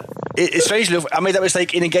 It's strange enough, I made that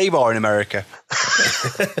mistake in a gay bar in America.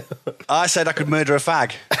 I said I could murder a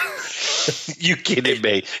fag. You kidding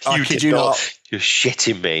me? I kid you not. You're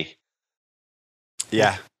shitting me.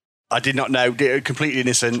 Yeah. I did not know. Completely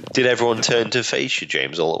innocent. Did everyone turn to face you,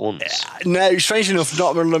 James, all at once? No, strange enough,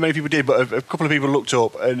 not many people did, but a couple of people looked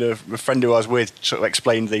up, and a friend who I was with sort of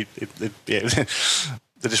explained the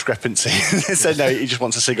discrepancy. They said, no, he just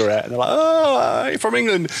wants a cigarette. And they're like, oh, you're from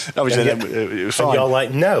England. Obviously, it was fine. And you're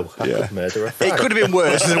like, no, I could murder a fag. It could have been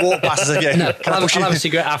worse. And they walked past and said, I'll have a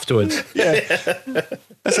cigarette afterwards. Yeah.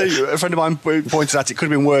 So a friend of mine pointed out it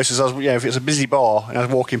could have been worse. As I was, if it was a busy bar and I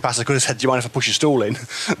was walking past, I could have said, do you mind if I push your stool in?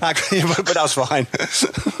 But that was fine.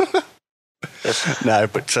 No,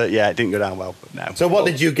 but it didn't go down well. But no. So what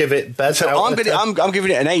did you give it, Bez? So I'm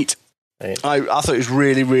giving it an 8. I thought it was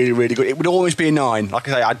really, really, really good. It would always be a 9. Like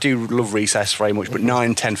I say, I do love Recess very much, but 9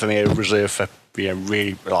 and 10 for me are reserved for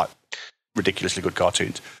really ridiculously good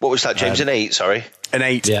cartoons. What was that, James? An 8, sorry? An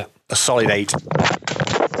 8. Yeah. A solid 8.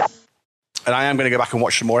 And I am going to go back and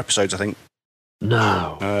watch some more episodes, I think.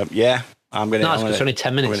 No. I'm going to. No, it's only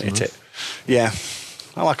 10 minutes. Hit it. Yeah.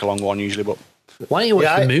 I like a long one usually, but. Why don't you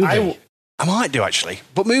watch the movie? I might do, actually.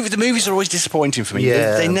 But the movies are always disappointing for me.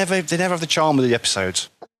 Yeah. They never have the charm of the episodes.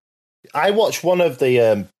 I watched one of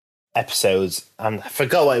the episodes and I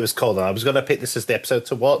forgot what it was called, and I was going to pick this as the episode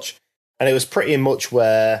to watch. And it was pretty much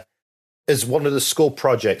where, as one of the school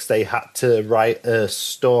projects, they had to write a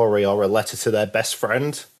story or a letter to their best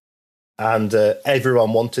friend. And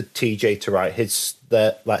everyone wanted TJ to write as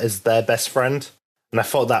their best friend. And I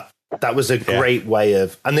thought that was a great way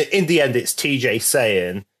of... And in the end, it's TJ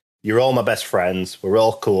saying, you're all my best friends, we're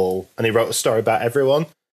all cool. And he wrote a story about everyone.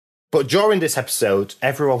 But during this episode,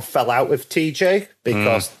 everyone fell out with TJ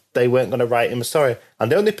because they weren't going to write him a story.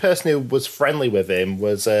 And the only person who was friendly with him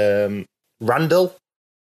was Randall.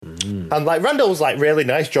 And Randall was really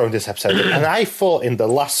nice during this episode. And I thought in the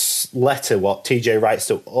last letter, what TJ writes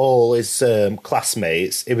to all his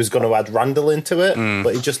classmates, it was going to add Randall into it,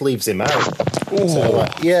 but he just leaves him out. So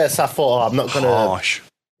I thought, I'm not going to. Harsh.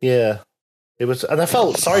 Yeah, it was, and I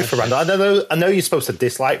felt sorry for Randall. I know you're supposed to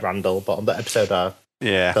dislike Randall, but on that episode, I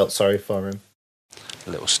felt sorry for him. A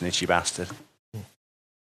little snitchy bastard.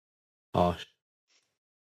 Harsh.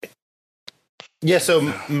 Yeah.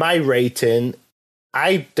 So my rating.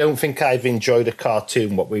 I don't think I've enjoyed a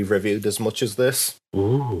cartoon what we've reviewed as much as this.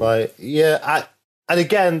 Ooh. And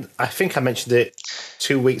again, I think I mentioned it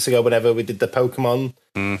 2 weeks ago whenever we did the Pokemon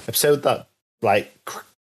episode that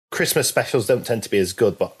Christmas specials don't tend to be as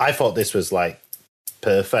good, but I thought this was like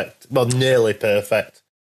perfect. Well, nearly perfect.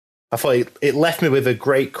 I thought it left me with a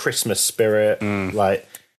great Christmas spirit. Like,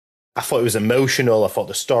 I thought it was emotional. I thought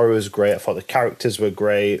the story was great. I thought the characters were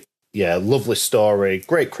great. Yeah, lovely story.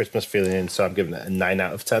 Great Christmas feeling. So I'm giving it a 9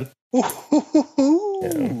 out of 10. Yeah.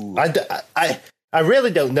 I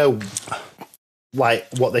really don't know, like,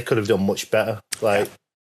 what they could have done much better. Like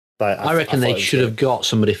I reckon they should have got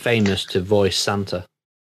somebody famous to voice Santa.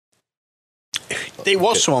 It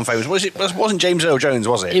was someone famous. Wasn't James Earl Jones,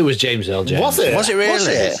 was it? It was James Earl Jones. Was it? Was it really? Was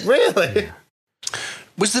it? Really?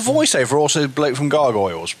 Was the voiceover also the bloke from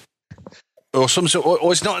Gargoyles? Or some sort,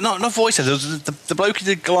 or it's not voiceover. There was the bloke who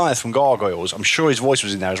did Goliath from Gargoyles. I'm sure his voice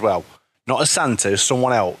was in there as well. Not as Santa, as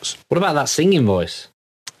someone else. What about that singing voice?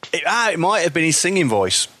 It might have been his singing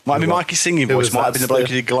voice. Might have been Mikey's singing voice. Might have been the bloke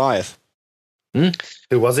who did Goliath. Who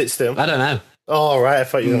was it still? I don't know. Oh, right. I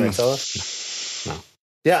thought you were going to tell us. No.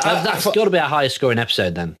 Yeah, That's got to be a higher scoring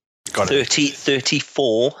episode then.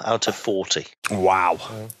 34 out of 40. Wow.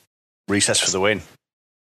 Recess for the win.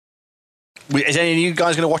 Is any of you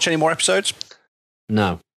guys going to watch any more episodes?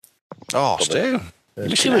 No. Oh, Stu.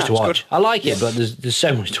 There's too much to watch. I like it, but there's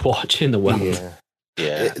so much to watch in the world.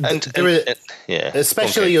 Yeah.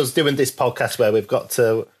 Especially us doing this podcast where we've got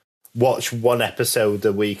to watch one episode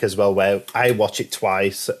a week as well, where I watch it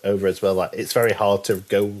twice over as well. Like, it's very hard to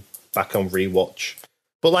go back and rewatch.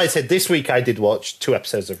 But like I said, this week I did watch 2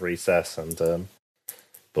 episodes of Recess, and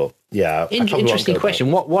but yeah. Interesting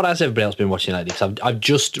question. What has everybody else been watching lately? Because I've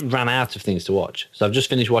just ran out of things to watch. So I've just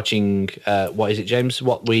finished watching. What is it, James?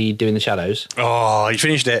 What We Do in the Shadows. Oh, you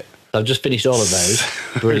finished it. So I've just finished all of those.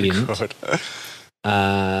 Brilliant.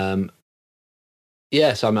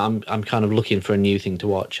 Yeah, so I'm kind of looking for a new thing to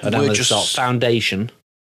watch. I don't know. Start Foundation.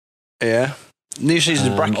 Yeah. New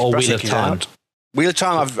season of Bracket. Or Wheel of Time. Wheel of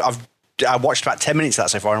Time. I watched about 10 minutes of that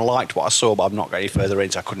so far and I liked what I saw, but I've not got any further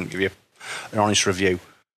in, so I couldn't give you an honest review.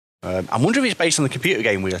 I wonder if it's based on the computer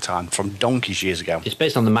game Wheel of Time from donkeys years ago. It's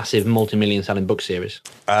based on the massive multi-million selling book series.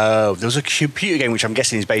 Oh, there was a computer game which I'm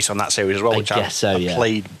guessing is based on that series as well, which I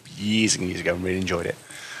played years and years ago and really enjoyed it.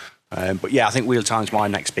 But yeah, I think Wheel of Time is my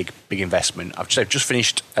next big investment. I've just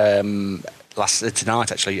finished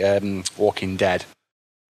tonight actually, Walking Dead.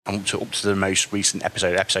 I'm up to the most recent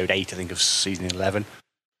episode 8, I think, of season 11.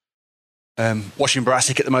 Watching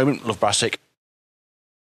Brassic at the moment. Love Brassic.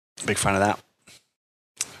 Big fan of that.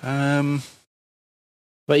 What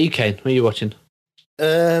about you, Kane? What are you watching?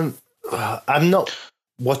 I'm not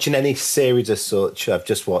watching any series as such. I've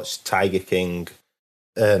just watched Tiger King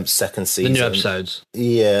second season. The new episodes.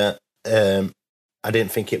 Yeah. I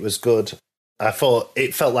didn't think it was good. I thought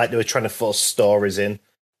it felt like they were trying to force stories in.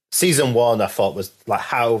 Season 1, I thought was like,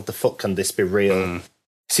 how the fuck can this be real?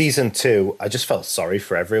 Season 2, I just felt sorry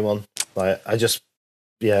for everyone. Like, I just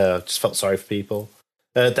felt sorry for people.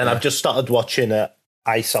 Then I've just started watching an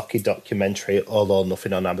ice hockey documentary, All or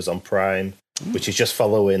Nothing, on Amazon Prime, which is just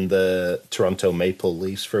following the Toronto Maple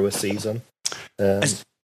Leafs through a season. That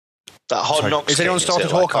Hard Knocks. Has anyone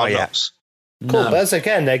started Hawkeye yet? Cool, Bez,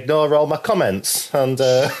 again, ignore all my comments. And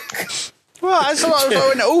well, that's a lot of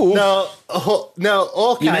going, ooh. No,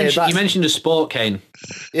 Hawkeye. You mentioned a sport, Kane.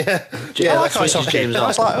 Yeah. That's what James I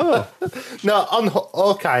was like, oh. No, on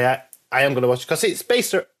Hawkeye, I am going to watch it because it's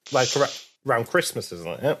based like around Christmas, isn't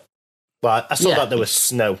it? Yeah. But I saw that there was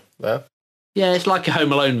snow there. Yeah, it's like a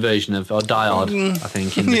Home Alone version of Die Hard, I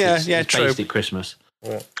think. It's true. based at Christmas.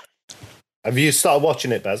 Yeah. Have you started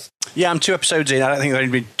watching it, Bez? Yeah, I'm 2 episodes in. I don't think there's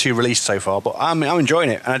only been 2 released so far, but I'm enjoying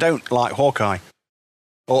it. And I don't like Hawkeye.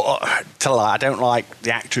 Or tell a lie, I don't like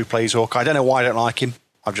the actor who plays Hawkeye. I don't know why I don't like him.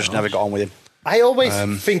 I've just never got on with him. I always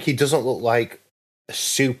think he doesn't look like a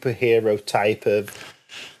superhero type of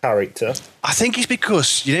character. I think it's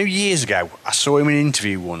because, years ago, I saw him in an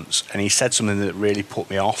interview once and he said something that really put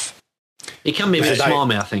me off. He can be a bit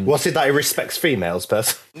smarmy, I think. Was it that he respects females,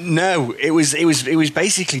 Bez? No, it was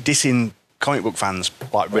basically dissing comic book fans,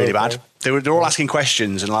 like, really bad. They were all asking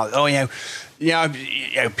questions and like,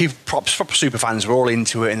 people, proper super fans were all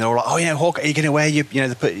into it and they were like, Hawkeye, are you going to wear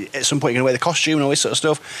at some point you're going to wear the costume and all this sort of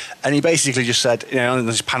stuff? And he basically just said, on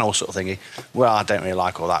this panel sort of thingy, well, I don't really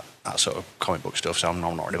like all that sort of comic book stuff, so I'm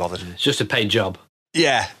not really bothered. It's just a paid job.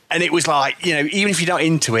 Yeah, and it was like, even if you're not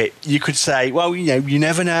into it, you could say, well, you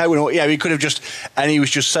never know. And, he could have just, and he was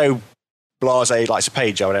just so blasé, like, it's a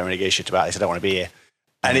paid job, I don't really give a shit about this, I don't want to be here.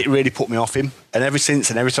 And it really put me off him. And ever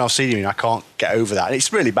since, and every time I've seen him, I can't get over that. And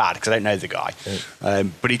it's really bad because I don't know the guy.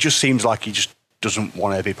 But he just seems like he just doesn't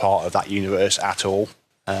want to be part of that universe at all.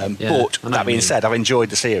 But that being said, I've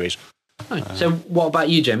enjoyed the series. So what about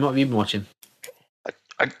you, Jim? What have you been watching?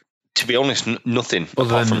 To be honest, nothing. Other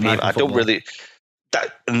Apart than from him, I don't football. really.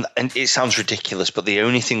 and it sounds ridiculous, but the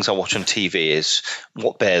only things I watch on TV is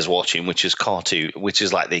what Bear's watching, which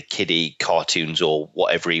is like the kiddie cartoons or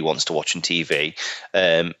whatever he wants to watch on TV.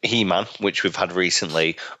 He-Man, which we've had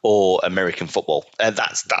recently, or American football.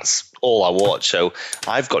 That's all I watch. So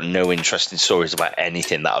I've got no interesting stories about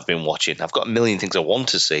anything that I've been watching. I've got a million things I want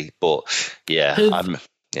to see, but yeah.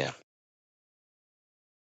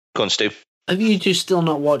 Go on, Stu. Have you two still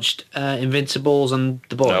not watched Invincibles and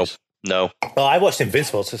The Boys? No. Well, I watched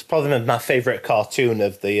Invincibles. It's probably my favourite cartoon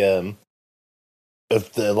of the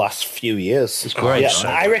last few years. It's great. Yeah,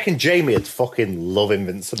 I reckon Jamie would fucking love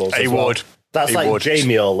Invincibles. He as well. would. That's He like would.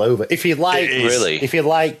 Jamie all over. If you like, Really? if you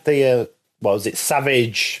like the what was it,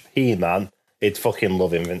 Savage He-Man, he'd fucking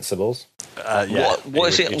love Invincibles. Yeah. What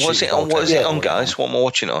is it? What's it on? What is it on, guys? What am I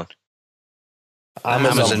watching it on?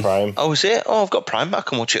 Amazon Prime. Oh, is it? Oh, I've got Prime. I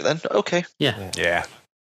can watch it then. Okay. Yeah. Yeah.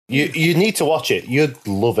 You need to watch it. You'd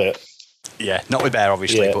love it. Yeah. Not with Bear,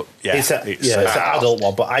 obviously, Yeah. but yeah. It's an adult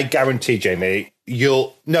one, but I guarantee, Jamie,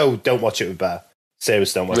 don't watch it with Bear.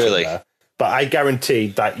 Seriously, don't watch it Really? with Bear. But I guarantee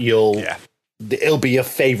that it'll be your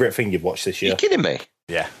favourite thing you've watched this Are year. you kidding me?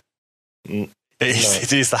 Yeah. Mm.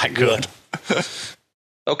 It is that good.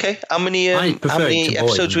 Okay. How many I prefer it to Boys,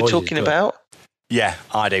 episodes and we're Boys is talking good. about? Yeah,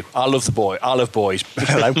 I do. I love boys.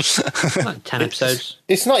 Hello. Like 10 episodes.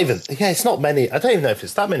 It's not even. Yeah, it's not many. I don't even know if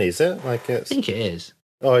it's that many. Is it? Like I it's. think it is.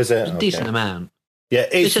 Oh, is it? It's a decent amount. Yeah,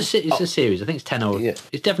 It's a series. I think it's 10 or... Yeah.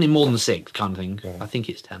 It's definitely more than 6 kind of thing. I think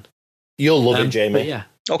it's 10. You'll love it, But Jamie. yeah,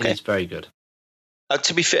 Okay. it's very good.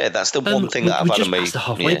 To be fair, that's the one thing that I've we're had just on me. past the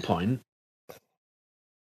halfway Yeah. point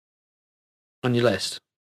on your list.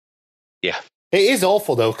 Yeah. It is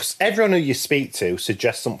awful though, because everyone who you speak to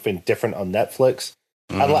suggests something different on Netflix,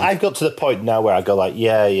 and like, I've got to the point now where I go like,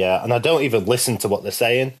 yeah, and I don't even listen to what they're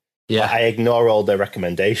saying. Yeah. I ignore all their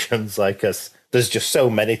recommendations, like, 'cause there's just so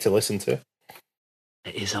many to listen to.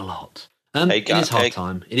 It is a lot. Hey, it is hard hey,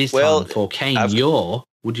 time. It is well, time for Kane. I've- Your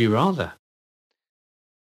Would You Rather?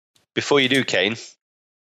 Before you do, Kane,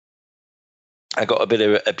 I got a bit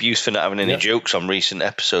of abuse for not having any jokes on recent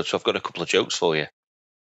episodes, so I've got a couple of jokes for you.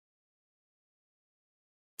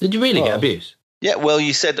 Did you really Oh. get abuse? Yeah, well,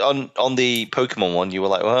 you said on the Pokemon one, you were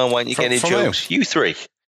like, well, why don't you get any From who? jokes? You three.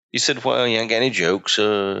 You said, well, you ain't get any jokes.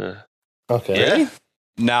 Okay. Yeah,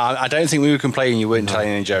 No, I don't think we were complaining you weren't telling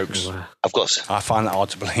any jokes. Wow. I've got... I find that hard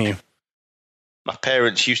to believe. My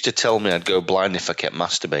parents used to tell me I'd go blind if I kept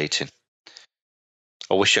masturbating.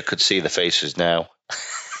 I wish I could see the faces now.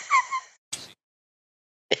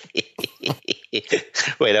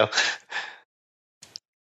 Wait, no.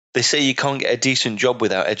 They say you can't get a decent job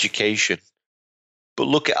without education. But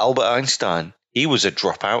look at Albert Einstein. He was a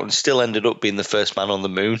dropout and still ended up being the first man on the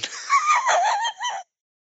moon.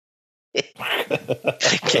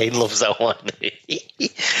 Kane loves that one.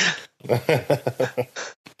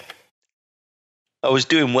 I was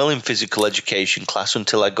doing well in physical education class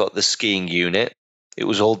until I got the skiing unit. It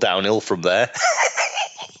was all downhill from there.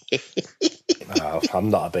 Oh, I'm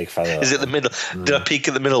not a big fan of that. Is it the middle? Did I peak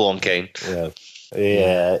at the middle one, Kane?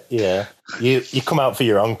 Yeah. You come out for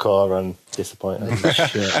your encore and disappointed.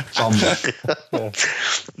 Shit. Bomb.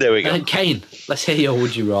 There we go. Kane, let's hear your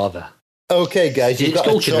Would You Rather. Okay, guys, It's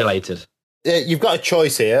culture related. you've got a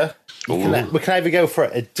choice here. We can either go for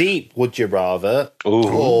a deep Would You Rather Ooh.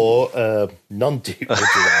 or a non-deep Would You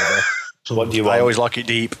Rather. So what do you want? I always like it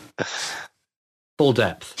deep. Full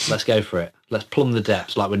depth. Let's go for it. Let's plumb the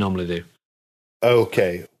depths like we normally do.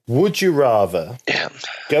 Okay. Would you rather Yeah.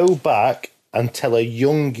 go back and tell a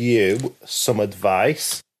young you some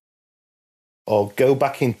advice, or go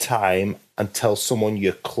back in time and tell someone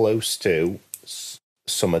you're close to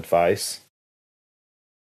some advice?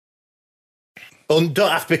 Don't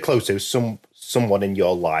have to be close to someone in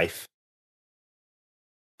your life.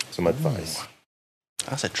 Some advice.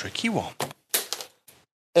 That's a tricky one.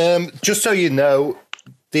 Just so you know,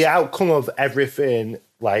 the outcome of everything,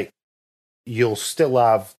 like, you'll still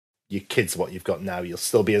have your kids, what you've got now. You'll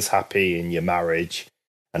still be as happy in your marriage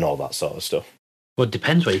and all that sort of stuff. Well, it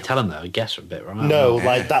depends what you tell them, though. I guess a bit, right? No,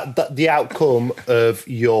 like that the outcome of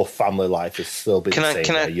your family life is still be the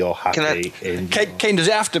same. Where you're happy in. Kane, does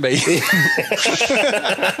it have to be?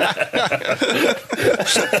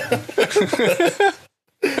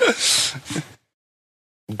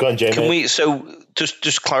 Go on, Jamie. Can we? So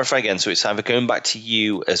just clarify again. So it's either going back to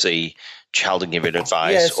you as a child and giving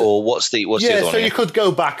advice, or what's the other so one? you could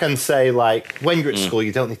go back and say, like, when you're at school,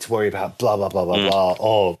 you don't need to worry about blah blah blah blah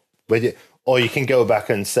blah, or you can go back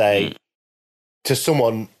and say to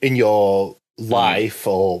someone in your life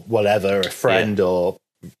or whatever, a friend or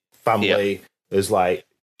family, is like,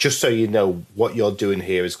 just so you know, what you're doing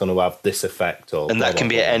here is going to have this effect, or And that can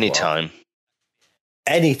be at any time.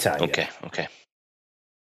 Anytime. Okay, okay.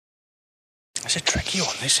 It's a tricky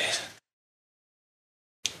one, this is.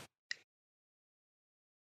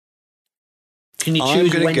 Can you I'm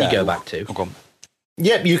choose gonna when you go- go back to? Oh, go on.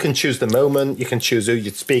 Yep, you can choose the moment, you can choose who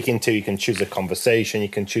you're speaking to, you can choose a conversation, you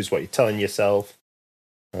can choose what you're telling yourself.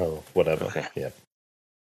 Oh, whatever. Okay. Yeah.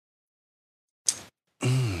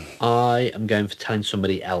 I am going for telling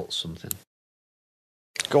somebody else something.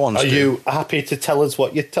 Go on, Are Stu. you happy to tell us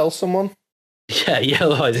what you tell someone? Yeah,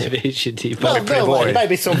 otherwise it'd be shitty. No, pretty no, boring. it might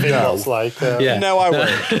be something else like. Yeah. No, I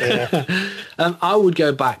won't. I would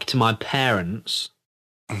go back to my parents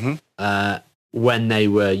when they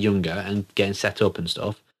were younger and getting set up and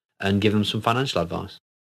stuff, and give them some financial advice.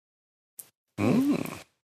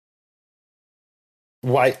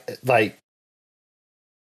 Why, like,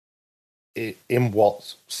 in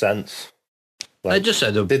what sense? They just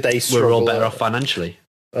said Did they we're all struggle better at- off financially.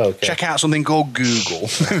 Okay. Check out something called Google.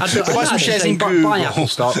 Buy Buy some shares in Google. Buy Apple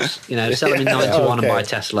stocks, sell them in 91 and Okay. buy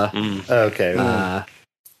Tesla. Okay.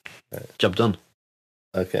 Job done.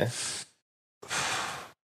 Okay.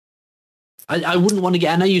 I wouldn't want to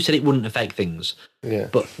get. I know you said it wouldn't affect things, Yeah.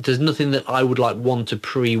 but there's nothing that I would want to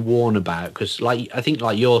pre-warn about because, I think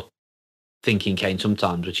you're thinking, Kane,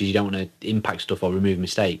 sometimes, which is you don't want to impact stuff or remove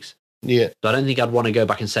mistakes. Yeah. So I don't think I'd want to go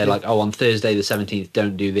back and say on Thursday the 17th,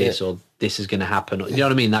 don't do this or this is going to happen. Or, you know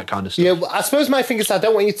what I mean? That kind of stuff. Yeah. Well, I suppose my thing is I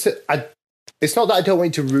don't want you to. It's not that I don't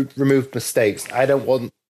want you to remove mistakes. I don't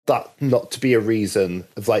want that not to be a reason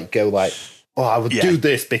of I would do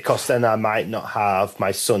this because then I might not have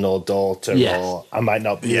my son or daughter, or I might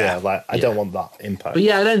not. I don't want that impact. But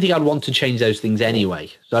I don't think I'd want to change those things anyway.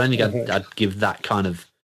 So I don't think I'd give that kind of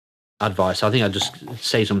advice. I think I'd just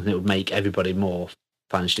say something that would make everybody more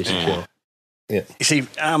financially secure. Yeah. You see,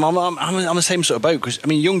 I'm the same sort of boat because,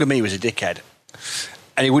 younger me was a dickhead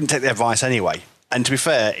and he wouldn't take the advice anyway. And to be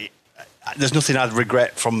fair, there's nothing I'd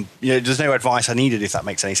regret from, there's no advice I needed, if that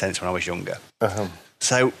makes any sense, when I was younger.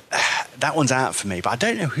 So that one's out for me, but I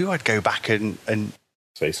don't know who I'd go back and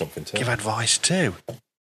Say something to give advice to.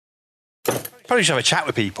 Probably just have a chat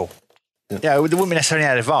with people. Yeah, there wouldn't be necessarily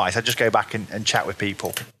any advice. I'd just go back and chat with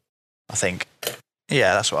people, I think.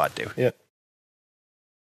 Yeah, that's what I'd do. Yeah.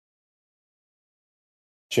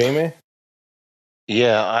 Jamie?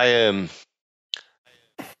 Yeah, I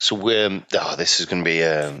So this is going to be.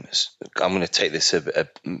 I'm going to take this a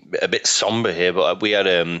bit somber here, but we had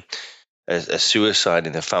a suicide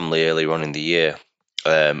in the family earlier on in the year,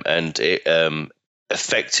 and it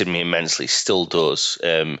affected me immensely. Still does.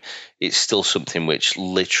 It's still something which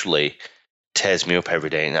literally tears me up every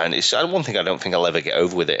day, and it's one thing I don't think I'll ever get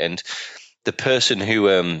over with it. And the person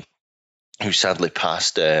who sadly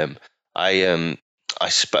passed, I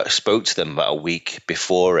spoke to them about a week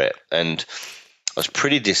before it, and I was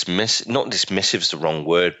pretty not dismissive is the wrong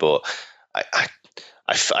word, but I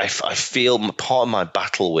feel part of my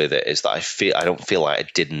battle with it is that I don't feel like I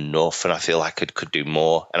did enough, and I feel like I could do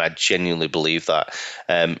more, and I genuinely believe that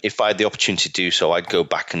if I had the opportunity to do so, I'd go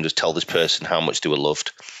back and just tell this person how much they were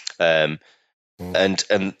loved, and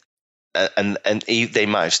they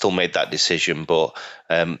might have still made that decision, but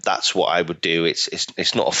that's what I would do.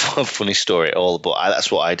 It's not a funny story at all, but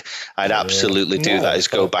that's what I'd absolutely do. That is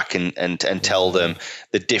go back and tell them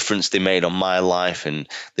the difference they made on my life and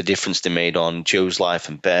the difference they made on Joe's life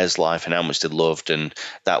and Bear's life and how much they loved, and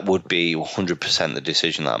that would be 100% the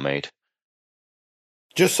decision that I made.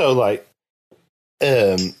 Just so I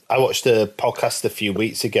watched a podcast a few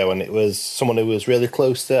weeks ago, and it was someone who was really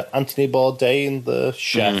close to Anthony Bourdain, the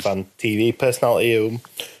chef and TV personality who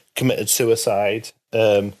committed suicide.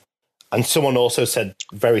 And someone also said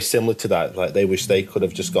very similar to that, they wish they could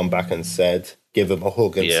have just gone back and give him a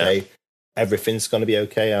hug and say, everything's going to be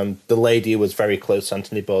okay. And the lady who was very close to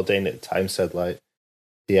Anthony Bourdain at the time said,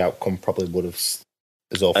 the outcome probably would have...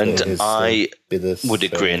 And I would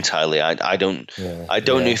agree entirely. I don't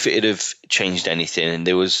know if it'd have changed anything. And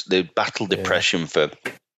they battled depression for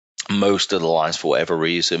most of their lives for whatever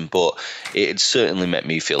reason, but it certainly made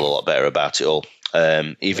me feel a lot better about it all.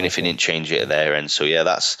 Even if it didn't change it at their end. So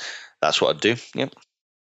that's what I'd do. Yep.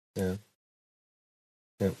 Yeah.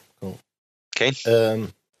 Yeah. Cool.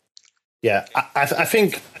 Okay. Yeah. I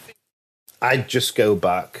think I'd just go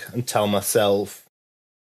back and tell myself,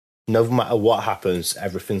 no matter what happens,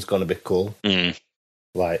 everything's going to be cool. Mm.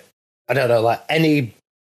 I don't know,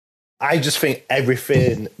 I just think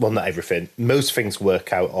everything, well, not everything, most things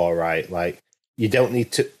work out all right. You don't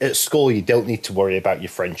need to, at school, you don't need to worry about your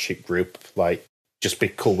friendship group. Just be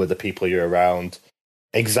cool with the people you're around.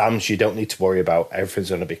 Exams, you don't need to worry about. Everything's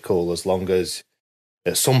going to be cool as long as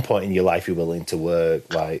at some point in your life you're willing to work.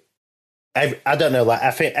 I don't know,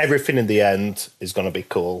 I think everything in the end is going to be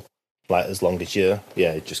cool. like as long as you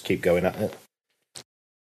just keep going at it.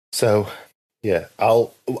 So yeah,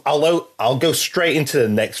 I'll go straight into the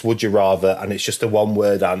next would you rather, and it's just a one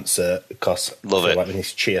word answer because Love it. Like we need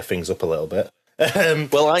to cheer things up a little bit.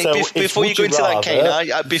 Well, before you go into that,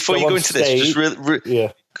 Kane, before you go into this, just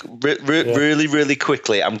really, really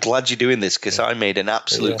quickly, I'm glad you're doing this because I made an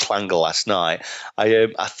absolute clanger last night.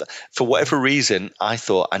 For whatever reason, I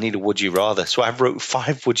thought I need a would you rather, so I wrote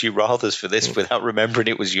 5 would you rathers for this without remembering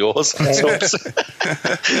it was yours.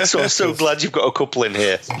 So I'm so glad you've got a couple in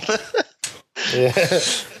here. Yeah,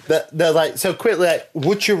 they're like so quickly. Like,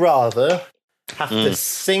 would you rather have to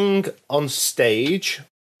sing on stage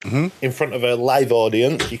in front of a live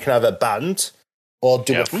audience? You can have a band, or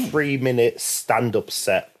do a 3-minute stand-up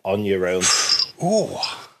set on your own. Ooh.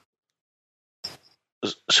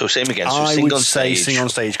 So same again. So I sing would on say stage. sing on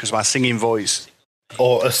stage because my singing voice.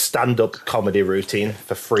 Or a stand-up comedy routine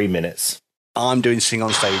for 3 minutes. I'm doing sing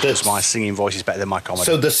on stage because my singing voice is better than my comedy.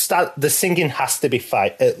 So the singing has to be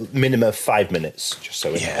minimum of 5 minutes. Just so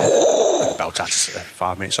About that's a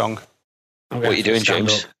 5-minute song. What are you doing,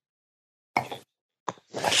 James?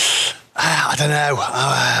 I don't know.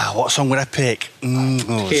 What song would I pick?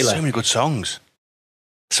 There's so many good songs.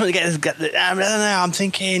 Something to get the, I don't know. I'm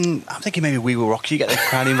thinking maybe We Will Rock You, get the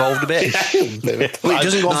crowd involved a bit. Well, it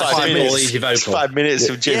doesn't go on for 5 minutes. Easy vocal. 5 minutes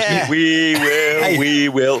of James. Yeah. We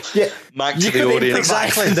will. Yeah. Mic to the audience.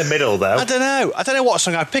 Exactly in the middle, though. I don't know what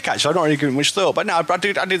song I'd pick, actually. I'm not really giving much thought. But no, I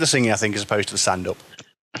do the singing, I think, as opposed to the stand-up.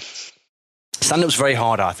 Stand-up's very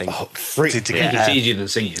hard, I think. To I think it's easier than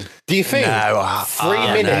singing. Do you think? No, 3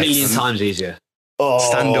 A minutes. million times easier.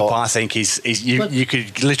 Stand-up, I think, is you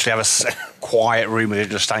could literally have a quiet room with him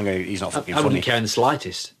just standing. He's not fucking I funny. wouldn't care in the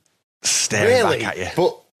slightest. Staring Really? back at you.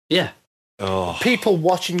 But Yeah. people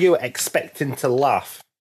watching you expecting to laugh.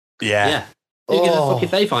 Yeah. Who gives a fuck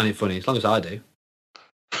if they find it funny, as long as I do.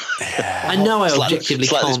 I know I objectively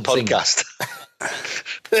It's like this can't sing. podcast.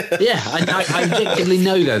 Yeah, I objectively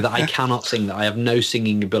know, though, that I cannot sing, that I have no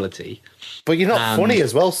singing ability. But you're not funny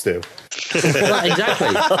as well, Stu. Well,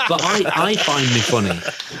 exactly. But I find me funny.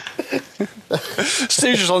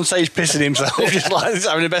 Stu's just on stage pissing himself, just like he's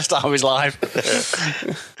having the best time of his life.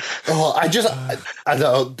 I don't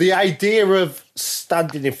know. The idea of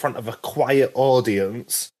standing in front of a quiet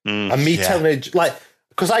audience and me telling it, like,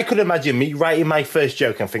 because I could imagine me writing my first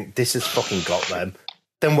joke and think, this has fucking got them.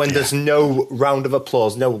 Then when there's no round of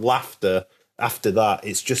applause, no laughter after that,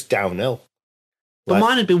 it's just downhill. But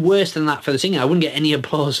mine would be worse than that for the singing. I wouldn't get any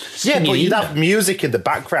applause for singing. Yeah, but you'd either. have music in the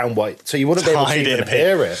background, so you wouldn't be able to Hide it even a bit.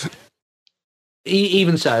 hear it.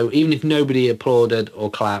 Even so, even if nobody applauded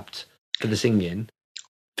or clapped for the singing,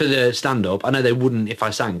 for the stand-up, I know they wouldn't if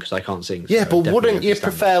I sang because I can't sing. Yeah, so but definitely wouldn't go for you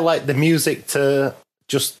stand-up. prefer like the music to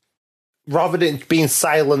just rather than being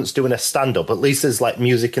silence doing a stand-up? At least there's like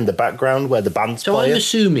music in the background where the band's So playing. I'm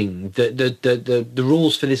assuming that the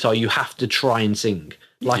rules for this are you have to try and sing.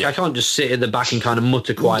 Like I can't just sit at the back and kind of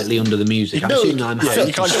mutter quietly under the music. I'm No, assuming I'm yeah, having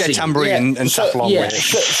You can't to just get a sing. tambourine and tap along yeah. with it.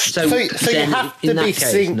 So you then have to in that be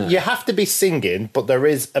case, no. You have to be singing, but there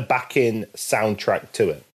is a backing soundtrack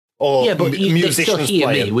to it, or Yeah, but they still musicians hear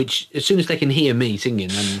playing. me, which as soon as they can hear me singing,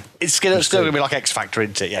 then It's still going to be like X Factor,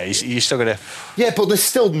 isn't it? Yeah, you're still going to... Yeah, but there's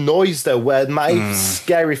still noise though. Where my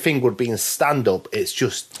scary thing would be in stand-up, it's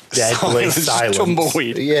just deadly Silence, silence.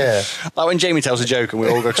 tumbleweed. Yeah. Like when Jamie tells a joke and we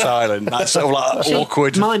all go silent, that's sort of like See,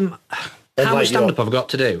 awkward. How like much stand-up I've got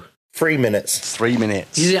to do? 3 minutes. 3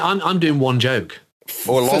 minutes. You see, I'm doing one joke.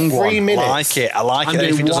 Or a long For 3 one. minutes. I like it. I like I'm it. If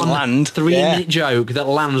doing it doesn't one land... 3-minute joke that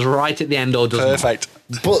lands right at the end or doesn't. Perfect.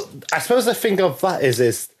 But I suppose the thing of that is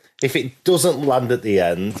if it doesn't land at the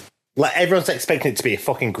end, like everyone's expecting it to be a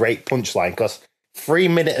fucking great punchline because 3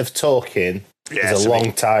 minutes of talking Yeah, is it's a a long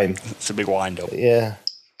big- time. It's a big wind-up. Yeah.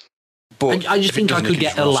 But I just if it think I doesn't, could it get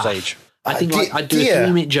keeps a you on laugh. stage. I think like, I'd do a yeah.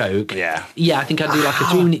 3-minute joke. Yeah. Yeah, I think I'd do like a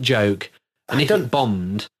 3-minute joke. And if it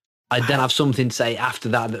bombed, I'd then have something to say after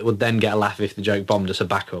that would then get a laugh if the joke bombed as a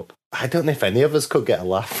backup. I don't know if any of us could get a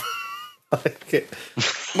laugh.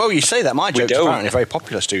 Well, you say that. My joke's don't. apparently very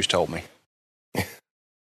popular, Stu's told me.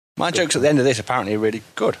 My jokes at the end of this apparently are really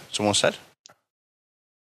good, someone said.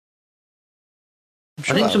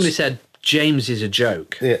 I think somebody said James is a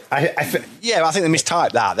joke. Yeah, I Yeah, I think they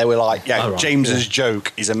mistyped that. They were like, yeah, Oh, right. James's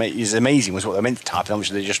joke is amazing was what they meant to type. And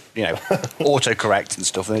obviously they just, autocorrect and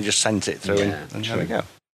stuff, and they just sent it through. Yeah, and there we go.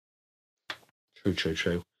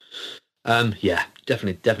 True. Yeah,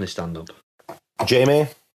 definitely stand up. Jamie.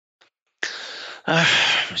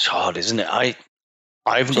 It's hard, isn't it? I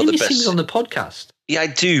haven't got Jamie the best. sings on the podcast. Yeah, I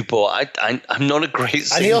do, but I'm not a great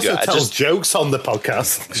singer. And he also I tells just, jokes on the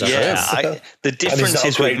podcast. yeah, the And he's difference not a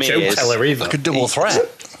is great with me joke is teller either. Like a double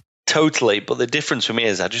threat. Totally, but the difference for me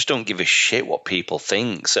is I just don't give a shit what people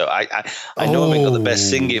think. So I know I ain't got the best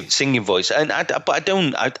singing voice, but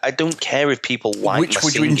I don't care if people like. Which my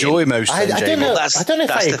would singing. you enjoy most? I Then, don't Jamie? know. That's- I don't know if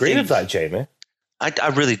that's I the agree thing. with that, Jamie. I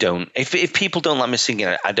really don't. If people don't like me singing,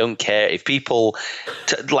 I don't care. If people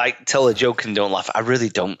tell a joke and don't laugh, I really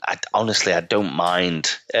don't. Honestly, I don't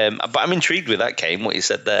mind. But I'm intrigued with that, Kane. What you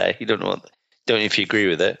said there. You don't know if you agree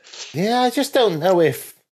with it. Yeah, I just don't know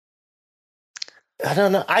if. I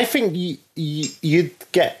don't know. I think you'd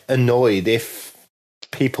get annoyed if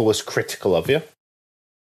people was critical of you.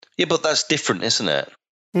 Yeah, but that's different, isn't it?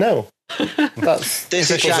 No, that's There's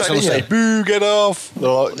If they shout difference. and say, "Boo, get off!" They're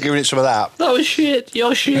like, giving it some of that. That was shit.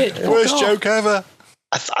 You're shit. Fuck Worst off. joke ever.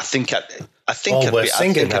 I think Oh, I'd we're be.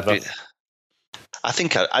 singing, Heather. I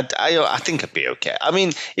think I'd be okay. I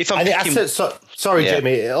mean, if I'm And it has picking, to, sorry, Yeah.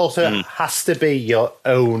 Jamie. It also has to be your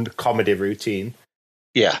own comedy routine,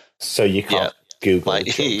 yeah, so you can't Google like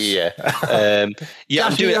jokes. yeah, You yeah, I'm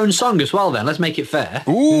have to do doing. your own song as well. Then let's make it fair.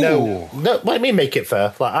 Ooh. No, what do you mean make it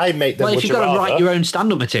fair? Like I make them. Well, if would you've you got to write rather? your own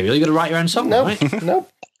stand-up material, you've got to write your own song, No, right? no.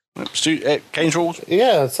 Kane's rules.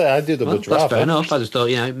 Yeah, I'd say I do the Well, would you that's rather. fair enough. I just thought,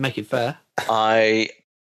 make it fair.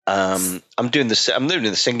 I'm doing the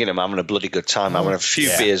singing. I'm having a bloody good time. I'm having a few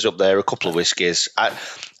beers up there, a couple of whiskeys,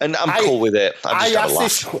 and I'm cool with it. I just have a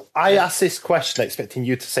laugh. I asked this question expecting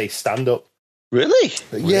you to say stand up. Really?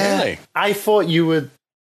 Yeah, Really? I thought you would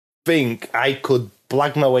think I could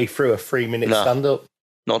blag my way through a 3-minute No. stand up.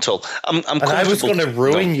 Not at all. I'm And I was comfortable going to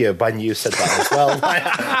ruin you when you said that as well.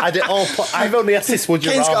 I did all. I've only asked this. Would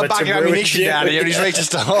you Kane's rather got a bag to of ruin ammunition you? down here and he's ready to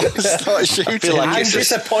start shooting. feel like I'm it's a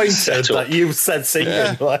disappointed setup. that you said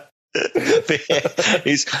singing. Like,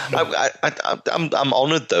 I'm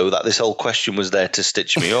honoured though that this whole question was there to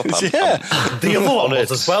stitch me up. the other one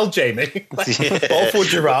was as well, Jamie. Both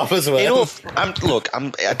would you rather as well. You know,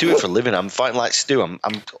 I do it for a living. I'm fighting like Stu.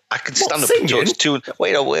 I can stand up and singing? talk to.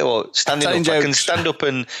 Wait, standing Telling up. I can jokes. stand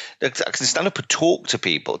up and talk to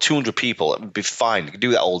people. 200 people. It would be fine. You can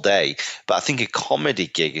do that all day. But I think a comedy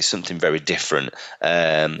gig is something very different.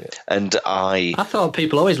 And I thought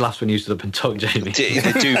people always laughed when you stood up and talked, Jamie.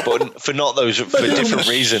 they do, but for not those for different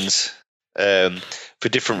reasons. For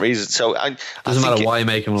different reasons. So I Doesn't think matter why you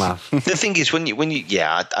make them laugh. the thing is when you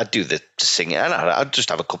I'd do the singing and I'd just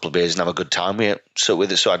have a couple of beers and have a good time with it. So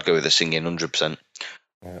I'd go with the singing 100%.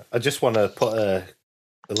 I just want to put a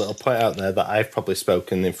little point out there that I've probably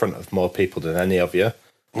spoken in front of more people than any of you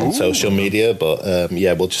on social media. But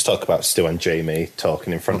we'll just talk about Stu and Jamie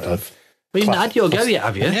talking in front of. Well, you've not had your go yet,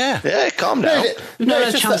 have you? Yeah, calm down. You've not had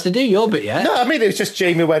a just chance to do your bit yet. No, I mean, it was just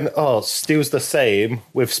Jamie went, Stu's the same.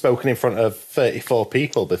 We've spoken in front of 34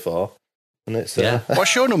 people before. And it's,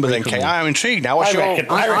 What's your number then, Kane? I'm intrigued now. What's I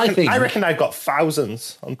your... reckon I've got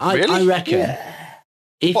thousands. I reckon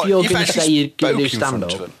if What, you're you've going to actually say you're going to do spoken in front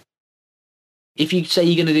of stand-up, them? if you say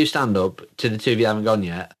you're going to do stand-up to the two of you haven't gone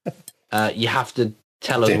yet, you have to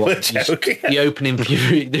tell us Do a what joke. the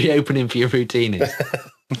opening for your routine is.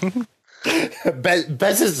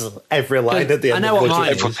 Bez is every line at the I end know of what the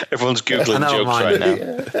mine budget. is. Everyone's I googling know jokes mine. right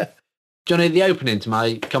now. Do you know the opening to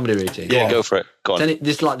my comedy routine? Yeah, go for it. Go on. This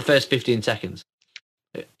is like the first 15 seconds.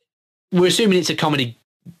 We're assuming it's a comedy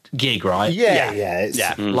gig, right? Yeah. It's,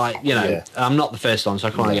 Like, Yeah. I'm not the first one, so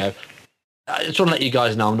I can't go. I just want to let you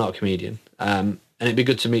guys know I'm not a comedian. And it'd be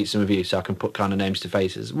good to meet some of you so I can put kind of names to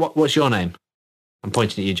faces. What's your name? I'm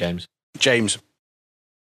pointing at you, James. James.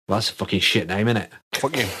 Well, that's a fucking shit name, isn't it?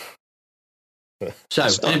 Fuck you. So,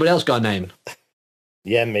 anybody else got a name?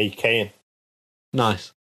 Yeah, me, Kane.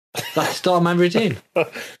 Nice. That's the start of my routine.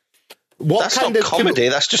 What That's kind not of comedy,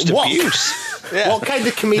 that's just what- abuse. What kind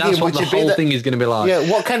of comedian That's what would the you be? whole Then? thing is going to be like. Yeah,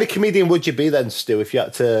 what kind of comedian would you be then, Stu, if you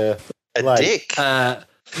had to? A Like- dick.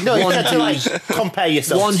 No, if you One had to like who's- compare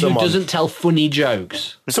yourself One to who someone. doesn't tell funny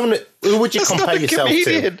jokes. Someone who would you That's compare not a yourself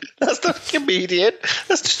comedian. to? That's not a comedian.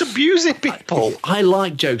 That's just abusing people. I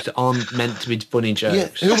like jokes that aren't meant to be funny Yeah,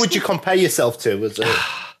 jokes. who would you compare yourself to? As a,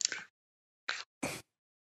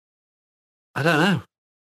 I don't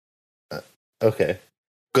know. okay,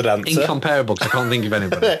 good answer. Incomparable, because I can't think of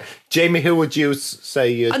anybody. Jamie, who would you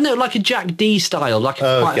say you? I know, like a Jack D style, like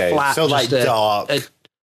a quite Okay, flat. so like just dark,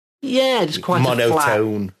 yeah, just quite a flat.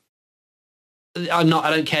 monotone. I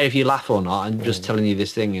don't care if you laugh or not. I'm just telling you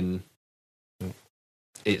this thing, and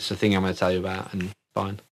it's the thing I'm going to tell you about, and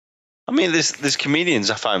fine. I mean, there's comedians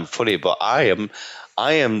I find funny, but I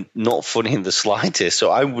am not funny in the slightest.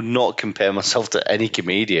 So I would not compare myself to any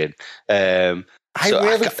comedian. I So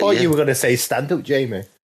really ca- thought yeah. you were going to say stand-up, Jamie.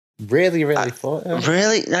 Really, really thought. Yeah.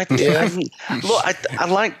 Really? I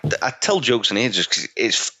tell jokes on here just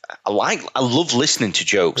because I love listening to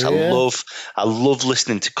jokes. Yeah. I love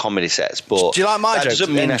listening to comedy sets. But Do you like my that jokes,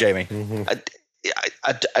 doesn't mean Jamie?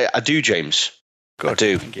 I do, James. Good. I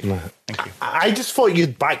do. Thank you. Thank you. I just thought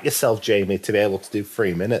you'd back yourself, Jamie, to be able to do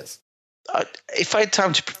 3 minutes. If I had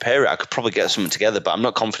time to prepare it, I could probably get something together. But I'm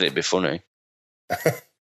not confident it'd be funny.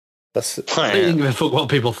 That's I didn't give a fuck what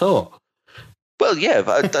people thought. Well, yeah,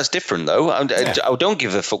 but that's different though. I don't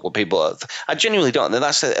give a fuck what people. I genuinely don't. And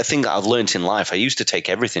that's a thing that I've learned in life. I used to take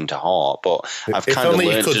everything to heart, but I've kind of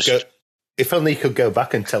learned just. If only you could go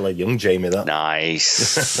back and tell a young Jamie that.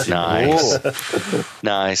 Nice.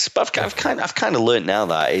 But I've kind of learned now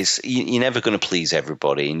that you're never going to please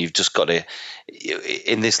everybody, and you've just got to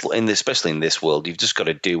especially in this world, you've just got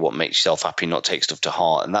to do what makes yourself happy, not take stuff to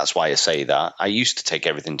heart. And that's why I say that. I used to take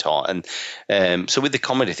everything to heart, and so with the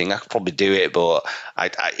comedy thing, I could probably do it. But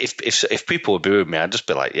if people would be with me, I'd just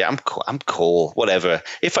be like, yeah, I'm cool, whatever.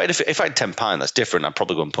 If I had £10, that's different. I'd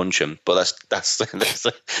probably go and punch him. But that's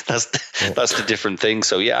the different thing.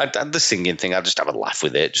 So yeah, the singing thing, I just have a laugh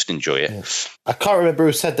with it, just enjoy it. Yeah. I can't remember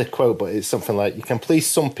who said the quote, but it's something like, "You can please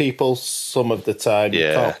some people some of the time. Yeah.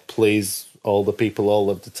 You can't please all the people all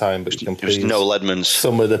of the time, but you can please no Ledmans.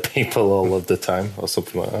 some of the people all of the time," or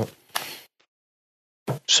something like that.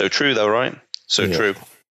 So true, though, right? So true.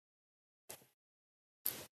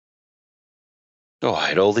 Oh, I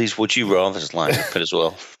had all these would you rathers lined up as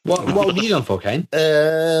well. What have you gone for, Kane?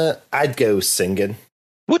 I'd go singing.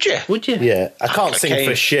 Would you? Yeah, I can't sing okay.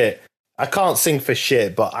 for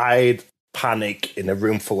shit. But I'd panic in a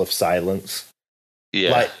room full of silence.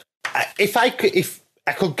 Yeah. Like, if I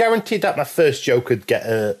could guarantee that my first joke could get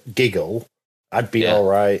a giggle, I'd be all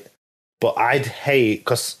right. But I'd hate,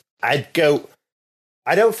 because I'd go,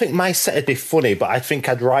 I don't think my set would be funny, but I think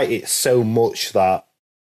I'd write it so much that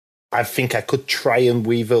I think I could try and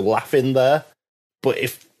weave a laugh in there. But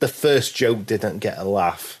if the first joke didn't get a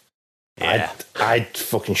laugh, I'd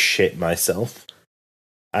fucking shit myself.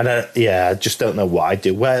 And I just don't know what I'd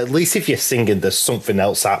do. Well, at least if you're singing, there's something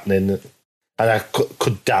else happening. And I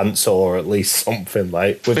could dance, or at least something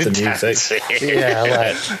like with the music. Yeah,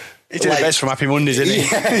 like It's the best from Happy Mondays, isn't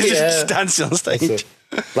it? Yeah, Just dancing on stage.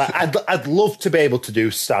 Like I'd love to be able to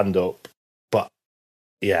do stand up, but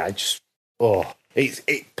yeah,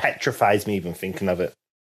 it petrifies me even thinking of it.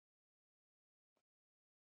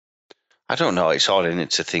 I don't know. It's hard, isn't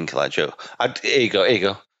it, to think like Joe. Here you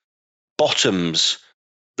go. Bottoms.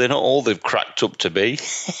 They're not all they've cracked up to be.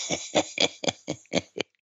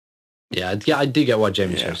 Yeah, I do get why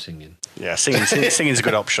Jamie's was singing. Yeah, singing's a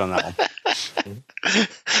good option on that one.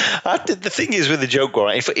 The thing is with the joke,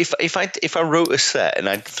 right? If I wrote a set and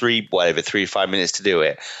I had 3 to 5 minutes to do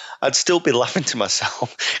it, I'd still be laughing to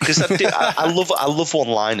myself because I love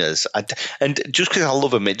one-liners, and just because I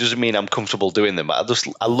love them, it doesn't mean I'm comfortable doing them. I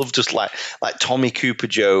love just like Tommy Cooper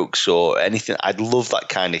jokes or anything. I'd love that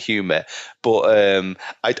kind of humor. But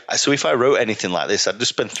so if I wrote anything like this, I'd just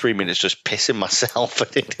spend 3 minutes just pissing myself.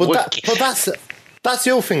 But that's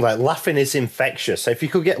the other thing. Like, laughing is infectious. So if you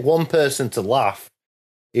could get one person to laugh,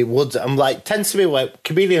 it would. Tends to be like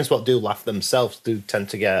comedians what do laugh themselves do tend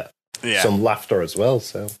to get some laughter as well.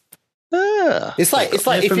 So it's like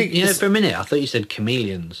for a minute I thought you said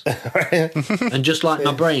chameleons, and just like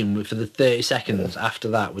my brain for the 30 seconds after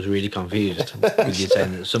that was really confused with you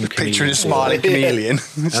saying that some Picturing a smiling chameleon,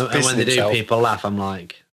 and when they do, people laugh. I'm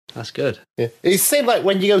like, that's good. Yeah. It's the same like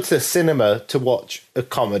when you go to the cinema to watch a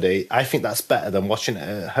comedy. I think that's better than watching it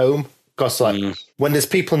at home because when there's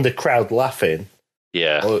people in the crowd laughing,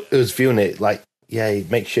 or who's viewing it, like. Yeah,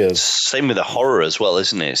 it makes you... Same with the horror as well,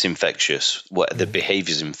 isn't it? It's infectious. The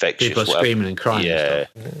behaviour's infectious. People are screaming and crying and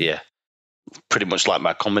stuff. Yeah. Pretty much like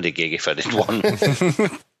my comedy gig if I did one.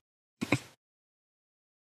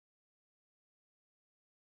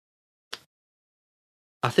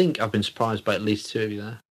 I think I've been surprised by at least 2 of you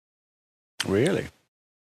there. Really?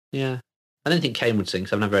 Yeah. I don't think Kane would sing,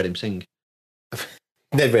 because I've never heard him sing.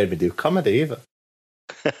 Never heard me do comedy either.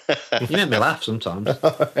 You make me laugh sometimes.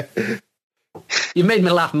 You made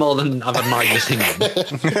me laugh more than I've admired you singing.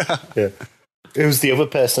 Yeah. Who's the other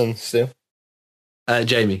person, Stu?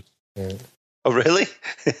 Jamie. Yeah. Oh, really?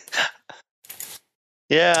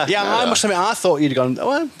 Yeah. Yeah, I must admit, I thought you'd gone.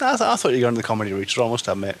 Well, I thought you'd gone to the comedy route. I must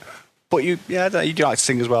admit. But you do like to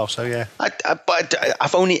sing as well, so yeah.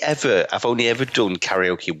 I've only ever done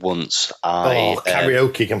karaoke once.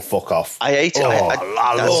 Karaoke can fuck off. I hate it.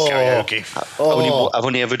 I love karaoke. I've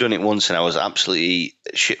only ever done it once, and I was absolutely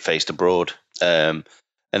shit-faced abroad. And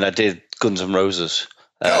I did Guns N' Roses.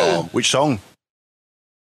 Which song?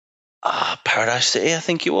 Paradise City, I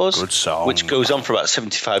think it was. Good song. Which goes on for about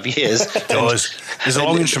 75 years. It does. There's a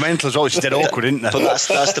long instrumental as well, which is dead awkward, isn't there? But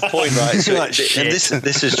that's the point, right? So Like and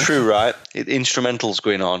this is true, right? Instrumental's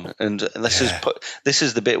going on, and this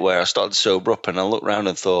is the bit where I started to sober up, and I looked around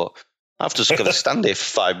and thought, I've just got to stand here for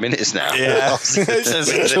 5 minutes now. Yeah, it's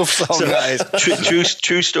a tough song, that is.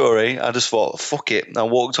 True story. I just thought, fuck it. I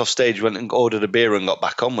walked off stage, went and ordered a beer, and got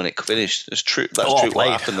back on when it finished. That's true. That's true. What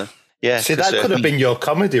happened then? Yeah. See, that could have been your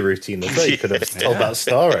comedy routine as well. You could have told that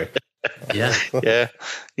story. Yeah.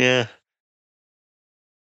 Yeah.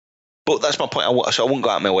 But that's my point. So I wouldn't go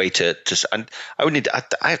out of my way to. And I would need.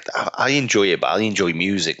 I enjoy it, but I enjoy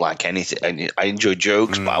music like anything. I enjoy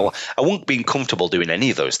jokes, but I wouldn't be comfortable doing any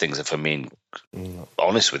of those things. If I'm being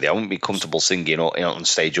honest with you, I wouldn't be comfortable singing or on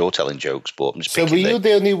stage or telling jokes. But I'm just So were you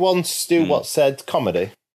the only one to do what said comedy?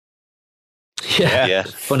 Yeah.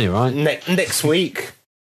 Funny, right? Next week,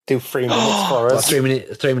 do 3 minutes for us. 3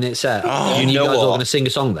 minute set. Oh, you know guys all what? going to sing a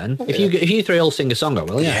song then? If you three all sing a song, I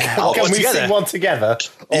will. Yeah. Can we together? sing one together?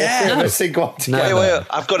 Yeah. All three of us sing one together. Wait,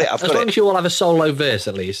 I've got it. As long as you all have a solo verse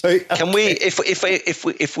at least. Can we,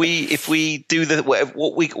 if we do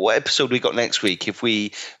what episode we got next week, if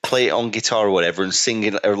we play it on guitar or whatever and sing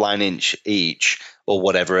it a line each or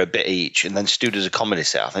whatever, a bit each, and then do it as a comedy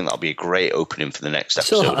set, I think that'll be a great opening for the next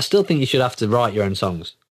episode. I still think you should have to write your own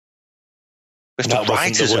songs. We have to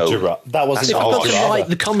write his own. That wasn't If the I've got Would to You write Rather.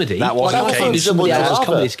 the comedy, That why wasn't can't I do Kane's somebody Would You else's Rather.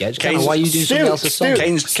 comedy sketch? Why are you doing somebody else's song?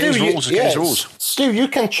 Kane's rules are Kane's rules. Stu, you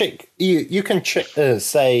can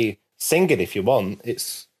say sing it if you want.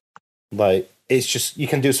 It's just you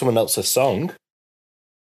can do someone else's song.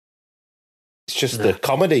 It's just the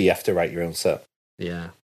comedy you have to write your own set. Yeah.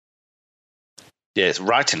 Yeah, it's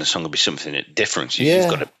writing a song would be something different. Yeah. You've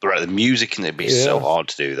got to write the music, and it'd be so hard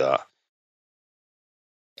to do that.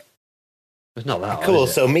 It's not that Cool. hard,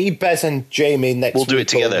 is it? So me, Bez, and Jamie next We'll do week it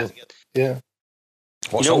together. Yeah.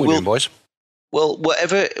 What You song know, are we doing, boys? Well,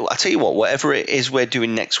 whatever. I tell you what, whatever it is we're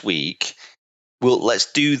doing next week,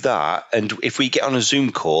 let's do that. And if we get on a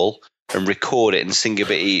Zoom call and record it and sing a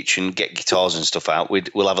bit each and get guitars and stuff out,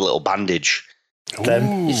 we'll have a little bandage.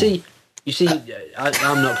 Then You see,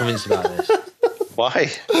 I'm not convinced about this. Why?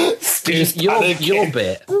 Stu's Your panicking.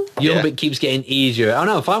 bit keeps getting easier. I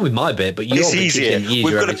know I'm fine with my bit, but your It's bit easier. keeps getting easier.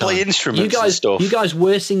 We've got every to play time. instruments and stuff. You guys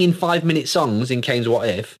were singing 5-minute songs in Kane's What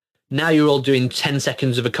If. Now you're all doing 10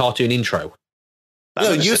 seconds of a cartoon intro.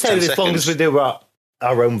 No, you said as long as we do our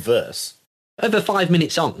own verse. Of a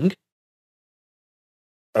 5-minute song.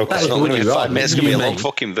 Okay. That It's not Would going to You be Rather? 5 minutes. It's going to be a long You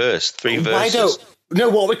fucking verse. 3 Why verses.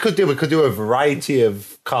 what we could do a variety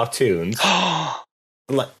of cartoons.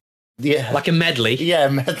 Like Like a medley. yeah,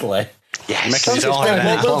 medley. Yes. Making this Then harder.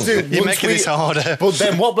 what we'll do You're once making we- this harder. But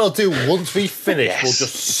then what we'll do once we finish, Yes. we'll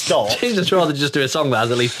just stop. I'd rather just do a song that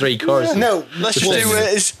has at least 3 choruses. No, Let's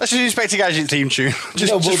just do Inspector Gadget theme tune.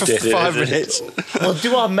 Just, No, just we'll for do 5 minutes. we'll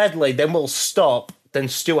do our medley, then we'll stop. Then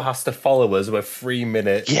Stu has to follow us with 3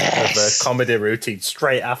 minutes Yes. of a comedy routine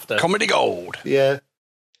straight after. Comedy gold. Yeah.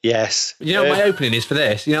 Yes. You know what my opening is for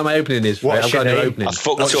this? You know what my opening is for What's it? I've got your no name? opening. I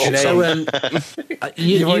fucked What's your up. name? So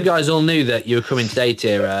you guys all knew that you were coming today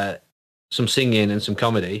to some singing and some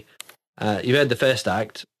comedy. You've heard the first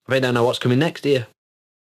act. I don't know what's coming next, do you?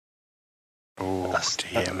 Oh,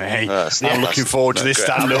 dear me. That's- I'm that's looking forward to not this great.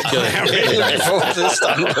 stand-up. I'm really looking forward to this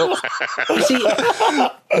stand-up. You see,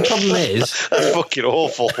 the problem is, That's fucking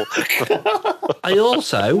awful. I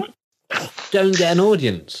also don't get an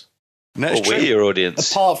audience. No, Oh, it's we're true. your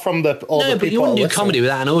audience. Apart from the all No, the but you people wouldn't do listening. comedy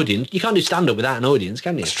without an audience. You can't do stand-up without an audience,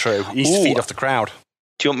 can you? It's true. You need to feed off the crowd.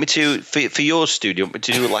 Do you want me to, for your studio, do you want me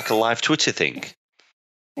to do like a live Twitter thing?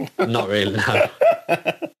 Not really, no.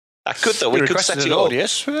 I could though. We You could requested set it an up.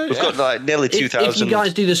 audience. We've got like nearly If you 2,000.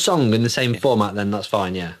 guys do the song in the same format, then that's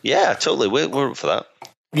fine, yeah. Yeah, totally. We're up for that.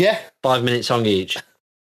 Yeah. 5-minute song each.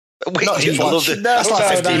 Wait, Not I each. love the, That's like not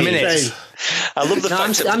 15 how minutes. that I love the No,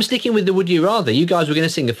 fact that I'm sticking with the Would You Rather. You guys were going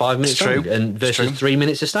to sing a 5-minute It's song true. and It's versus true. 3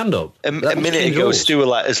 minutes of stand-up. a That was minute Kane's ago, rules. Stu were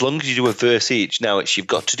like, as long as you do a verse each. Now you've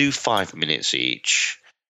got to do 5 minutes each.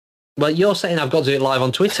 Well, you're saying I've got to do it live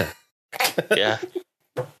on Twitter. Yeah.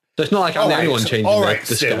 So it's not like I'm the only one changing all right,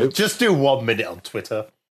 the Stu, scope. just do 1 minute on Twitter.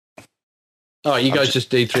 All right, you guys just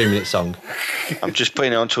do 3-minute song. I'm just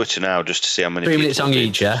putting it on Twitter now just to see how many 3 people minute song do.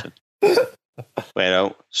 each, yeah? Wait,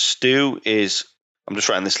 no. Stu is, I'm just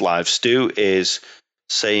writing this live. Stu is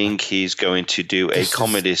saying he's going to do a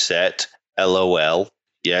comedy set. LOL.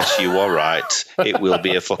 Yes, you are right. It will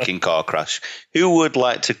be a fucking car crash. Who would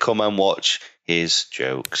like to come and watch his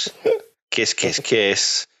jokes? Kiss, kiss,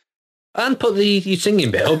 kiss. And put the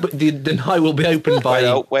singing bit up. The night will be opened by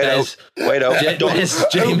Wait out. There's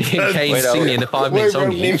Jamie and Kane singing a 5-minute song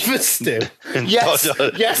We're each. for Stu.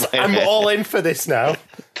 Yes, I'm all in for this now.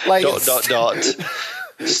 Like, Stu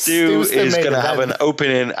Stu's the is main going to have event. an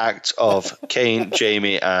opening act of Kane,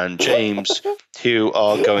 Jamie, and James, who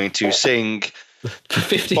are going to sing For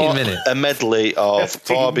 15 minutes. a medley of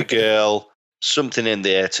 15 Barbie Girl, Something in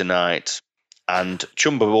the Air Tonight, and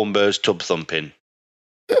Chumbawamba's Tub Thumping.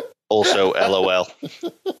 Also, LOL.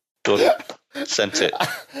 Good. Sent it.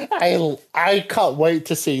 I can't wait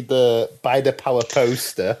to see the By the Power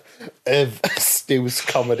poster of Stu's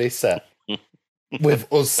comedy set with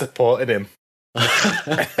us supporting him.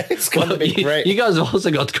 It's going to be great. You guys have also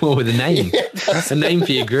got to come up with a name. A name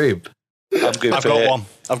for your group. I'm good I've for got it. one.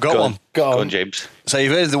 I've got one. Go Go on. on, James. So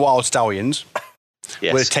you've heard of the Wild Stallions?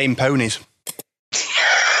 Yes. We're tame ponies.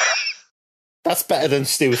 That's better than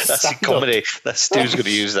Stu's That's a stand-up. comedy. Stu's going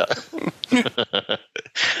to use that.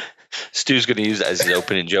 Stu's going to use that as his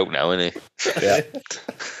opening joke now, isn't he? Yeah.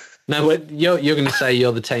 No, you're going to say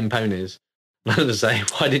you're the tame ponies. I'm going to say,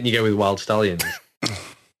 why didn't you go with Wild Stallions?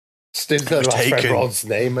 Stu's going to ask for Taken. everyone's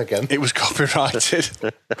name again. It was copyrighted.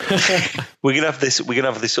 We're gonna have this. We're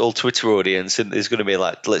gonna have this old Twitter audience, and there's gonna be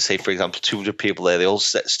like, let's say, for example, 200 people there. The old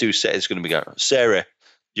Stu set is gonna be going, Sarah,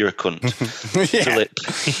 you're a cunt. Yeah. Philip,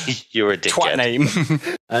 you're a Twat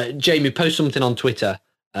dickhead. name. Jamie, post something on Twitter.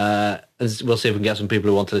 And we'll see if we can get some people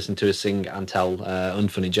who want to listen to us sing and tell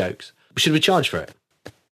unfunny jokes. Should we charge for it?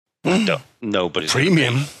 No, nobody's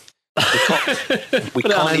Premium. We Put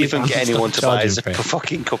it on can't even OnlyFans, get anyone to stop buy us a charging for it.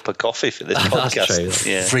 fucking cup of coffee for this That's podcast.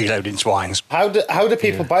 true. Yeah, Freeloading swines. How do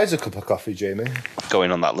people buy us a cup of coffee, Jamie?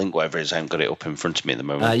 going on that link, whatever it is. I haven't got it up in front of me at the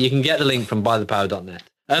moment. You can get the link from buythepower.net.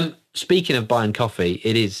 Speaking of buying coffee,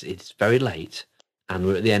 it's very late and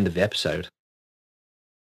we're at the end of the episode.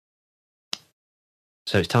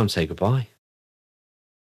 So it's time to say goodbye.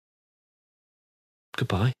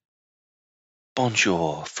 Goodbye.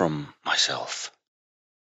 Bonjour from myself.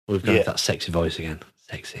 We've gone Yeah. with that sexy voice again.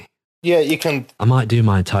 Sexy. Yeah, you can. I might do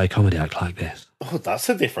my entire comedy act like this. Oh, that's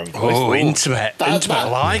a different voice. Oh, Ooh. intimate. I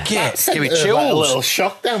like it. That's Give me like a chills. little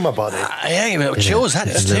shock down my body. Yeah, give me little chills. That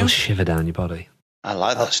It's is a little too. shiver down your body. I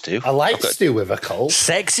like that, Stu. I like I've got, Stu with a cold.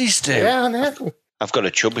 Sexy Stu. Yeah, I know. I've got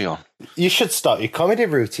a chubby on. You should start your comedy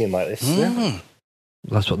routine like this. Yeah. Mm.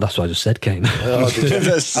 That's what I just said, Kane. Oh, did you?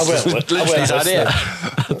 That's I will. literally his idea.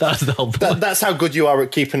 That's the whole point. That's how good you are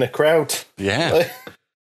at keeping a crowd. Yeah.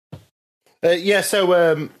 Yeah,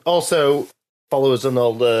 so also follow us on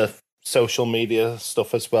all the social media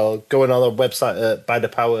stuff as well. Go on our website at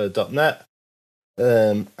bythepower.net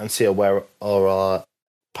and see where all our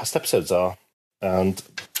past episodes are. And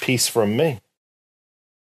peace from me.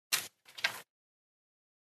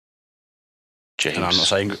 James. And I'm not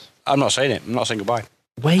saying it. I'm not saying goodbye.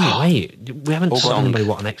 Wait. We haven't told song. anybody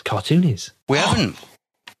what our next cartoon is. We haven't.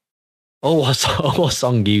 What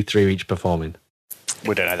song you three each performing?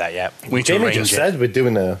 We don't know that yet. We need to Jamie arrange just it. said we're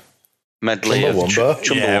doing a Medley of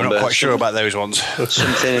Chumbawamba. Yeah, I'm not Chumbawamba, quite sure about those ones.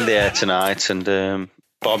 Something in the Air Tonight, and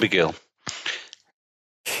Barbie Girl.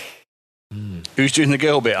 Who's doing the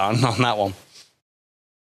girl bit on that one?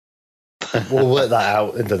 We'll work that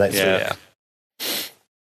out in the next week. Yeah.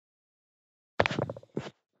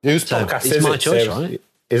 Whose So, podcast it's is my it? choice, Sarah? right?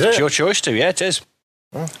 Is It's it? your choice to. Yeah, it is.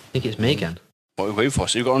 I think it's me again. What are we waiting for?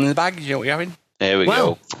 So you've got one in the bag? You know what you're having? There we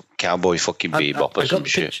Well, go. Cowboy fucking bebop or some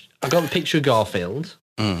shit. I got the picture of Garfield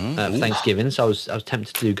Mm-hmm. for Thanksgiving, so I was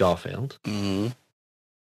tempted to do Garfield. Mm-hmm. I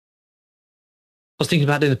was thinking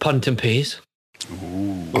about doing the Paddington Peas.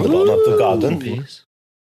 On the bottom of the garden. Peas.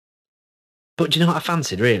 But do you know what I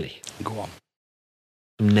fancied, really? Go on.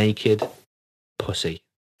 Some naked pussy.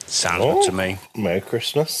 Sounds Oh. good to me. Merry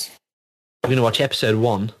Christmas. We're going to watch episode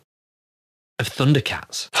 1 of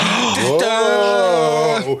Thundercats.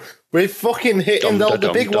 Whoa! We're fucking hitting all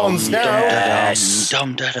the big ones now. Yes.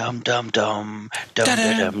 Dum da dum dum dum dum da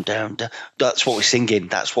dum dum dum. That's what we're singing.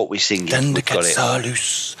 That's what we're singing. We've got Thundercats it. are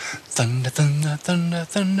loose.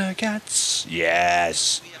 Thundercats.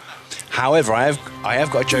 Yes. However, I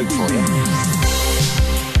have got a joke for you.